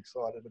just as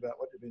excited about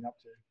what you've been up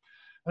to.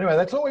 Anyway,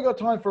 that's all we've got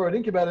time for at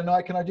Incubator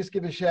Night. Can I just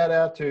give a shout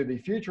out to the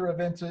future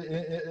events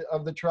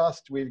of the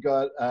Trust? We've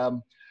got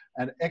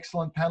an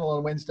excellent panel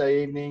on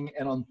Wednesday evening,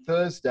 and on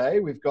Thursday,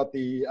 we've got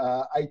the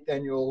 8th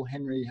annual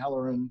Henry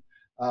Halloran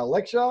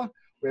lecture,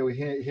 where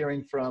we're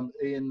hearing from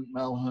Ian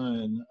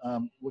Mulhern,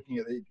 looking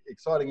at the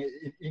exciting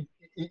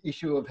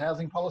issue of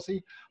housing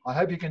policy. I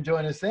hope you can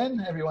join us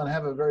then. Everyone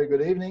have a very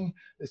good evening.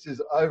 This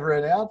is over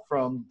and out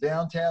from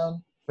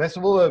downtown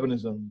Festival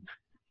Urbanism.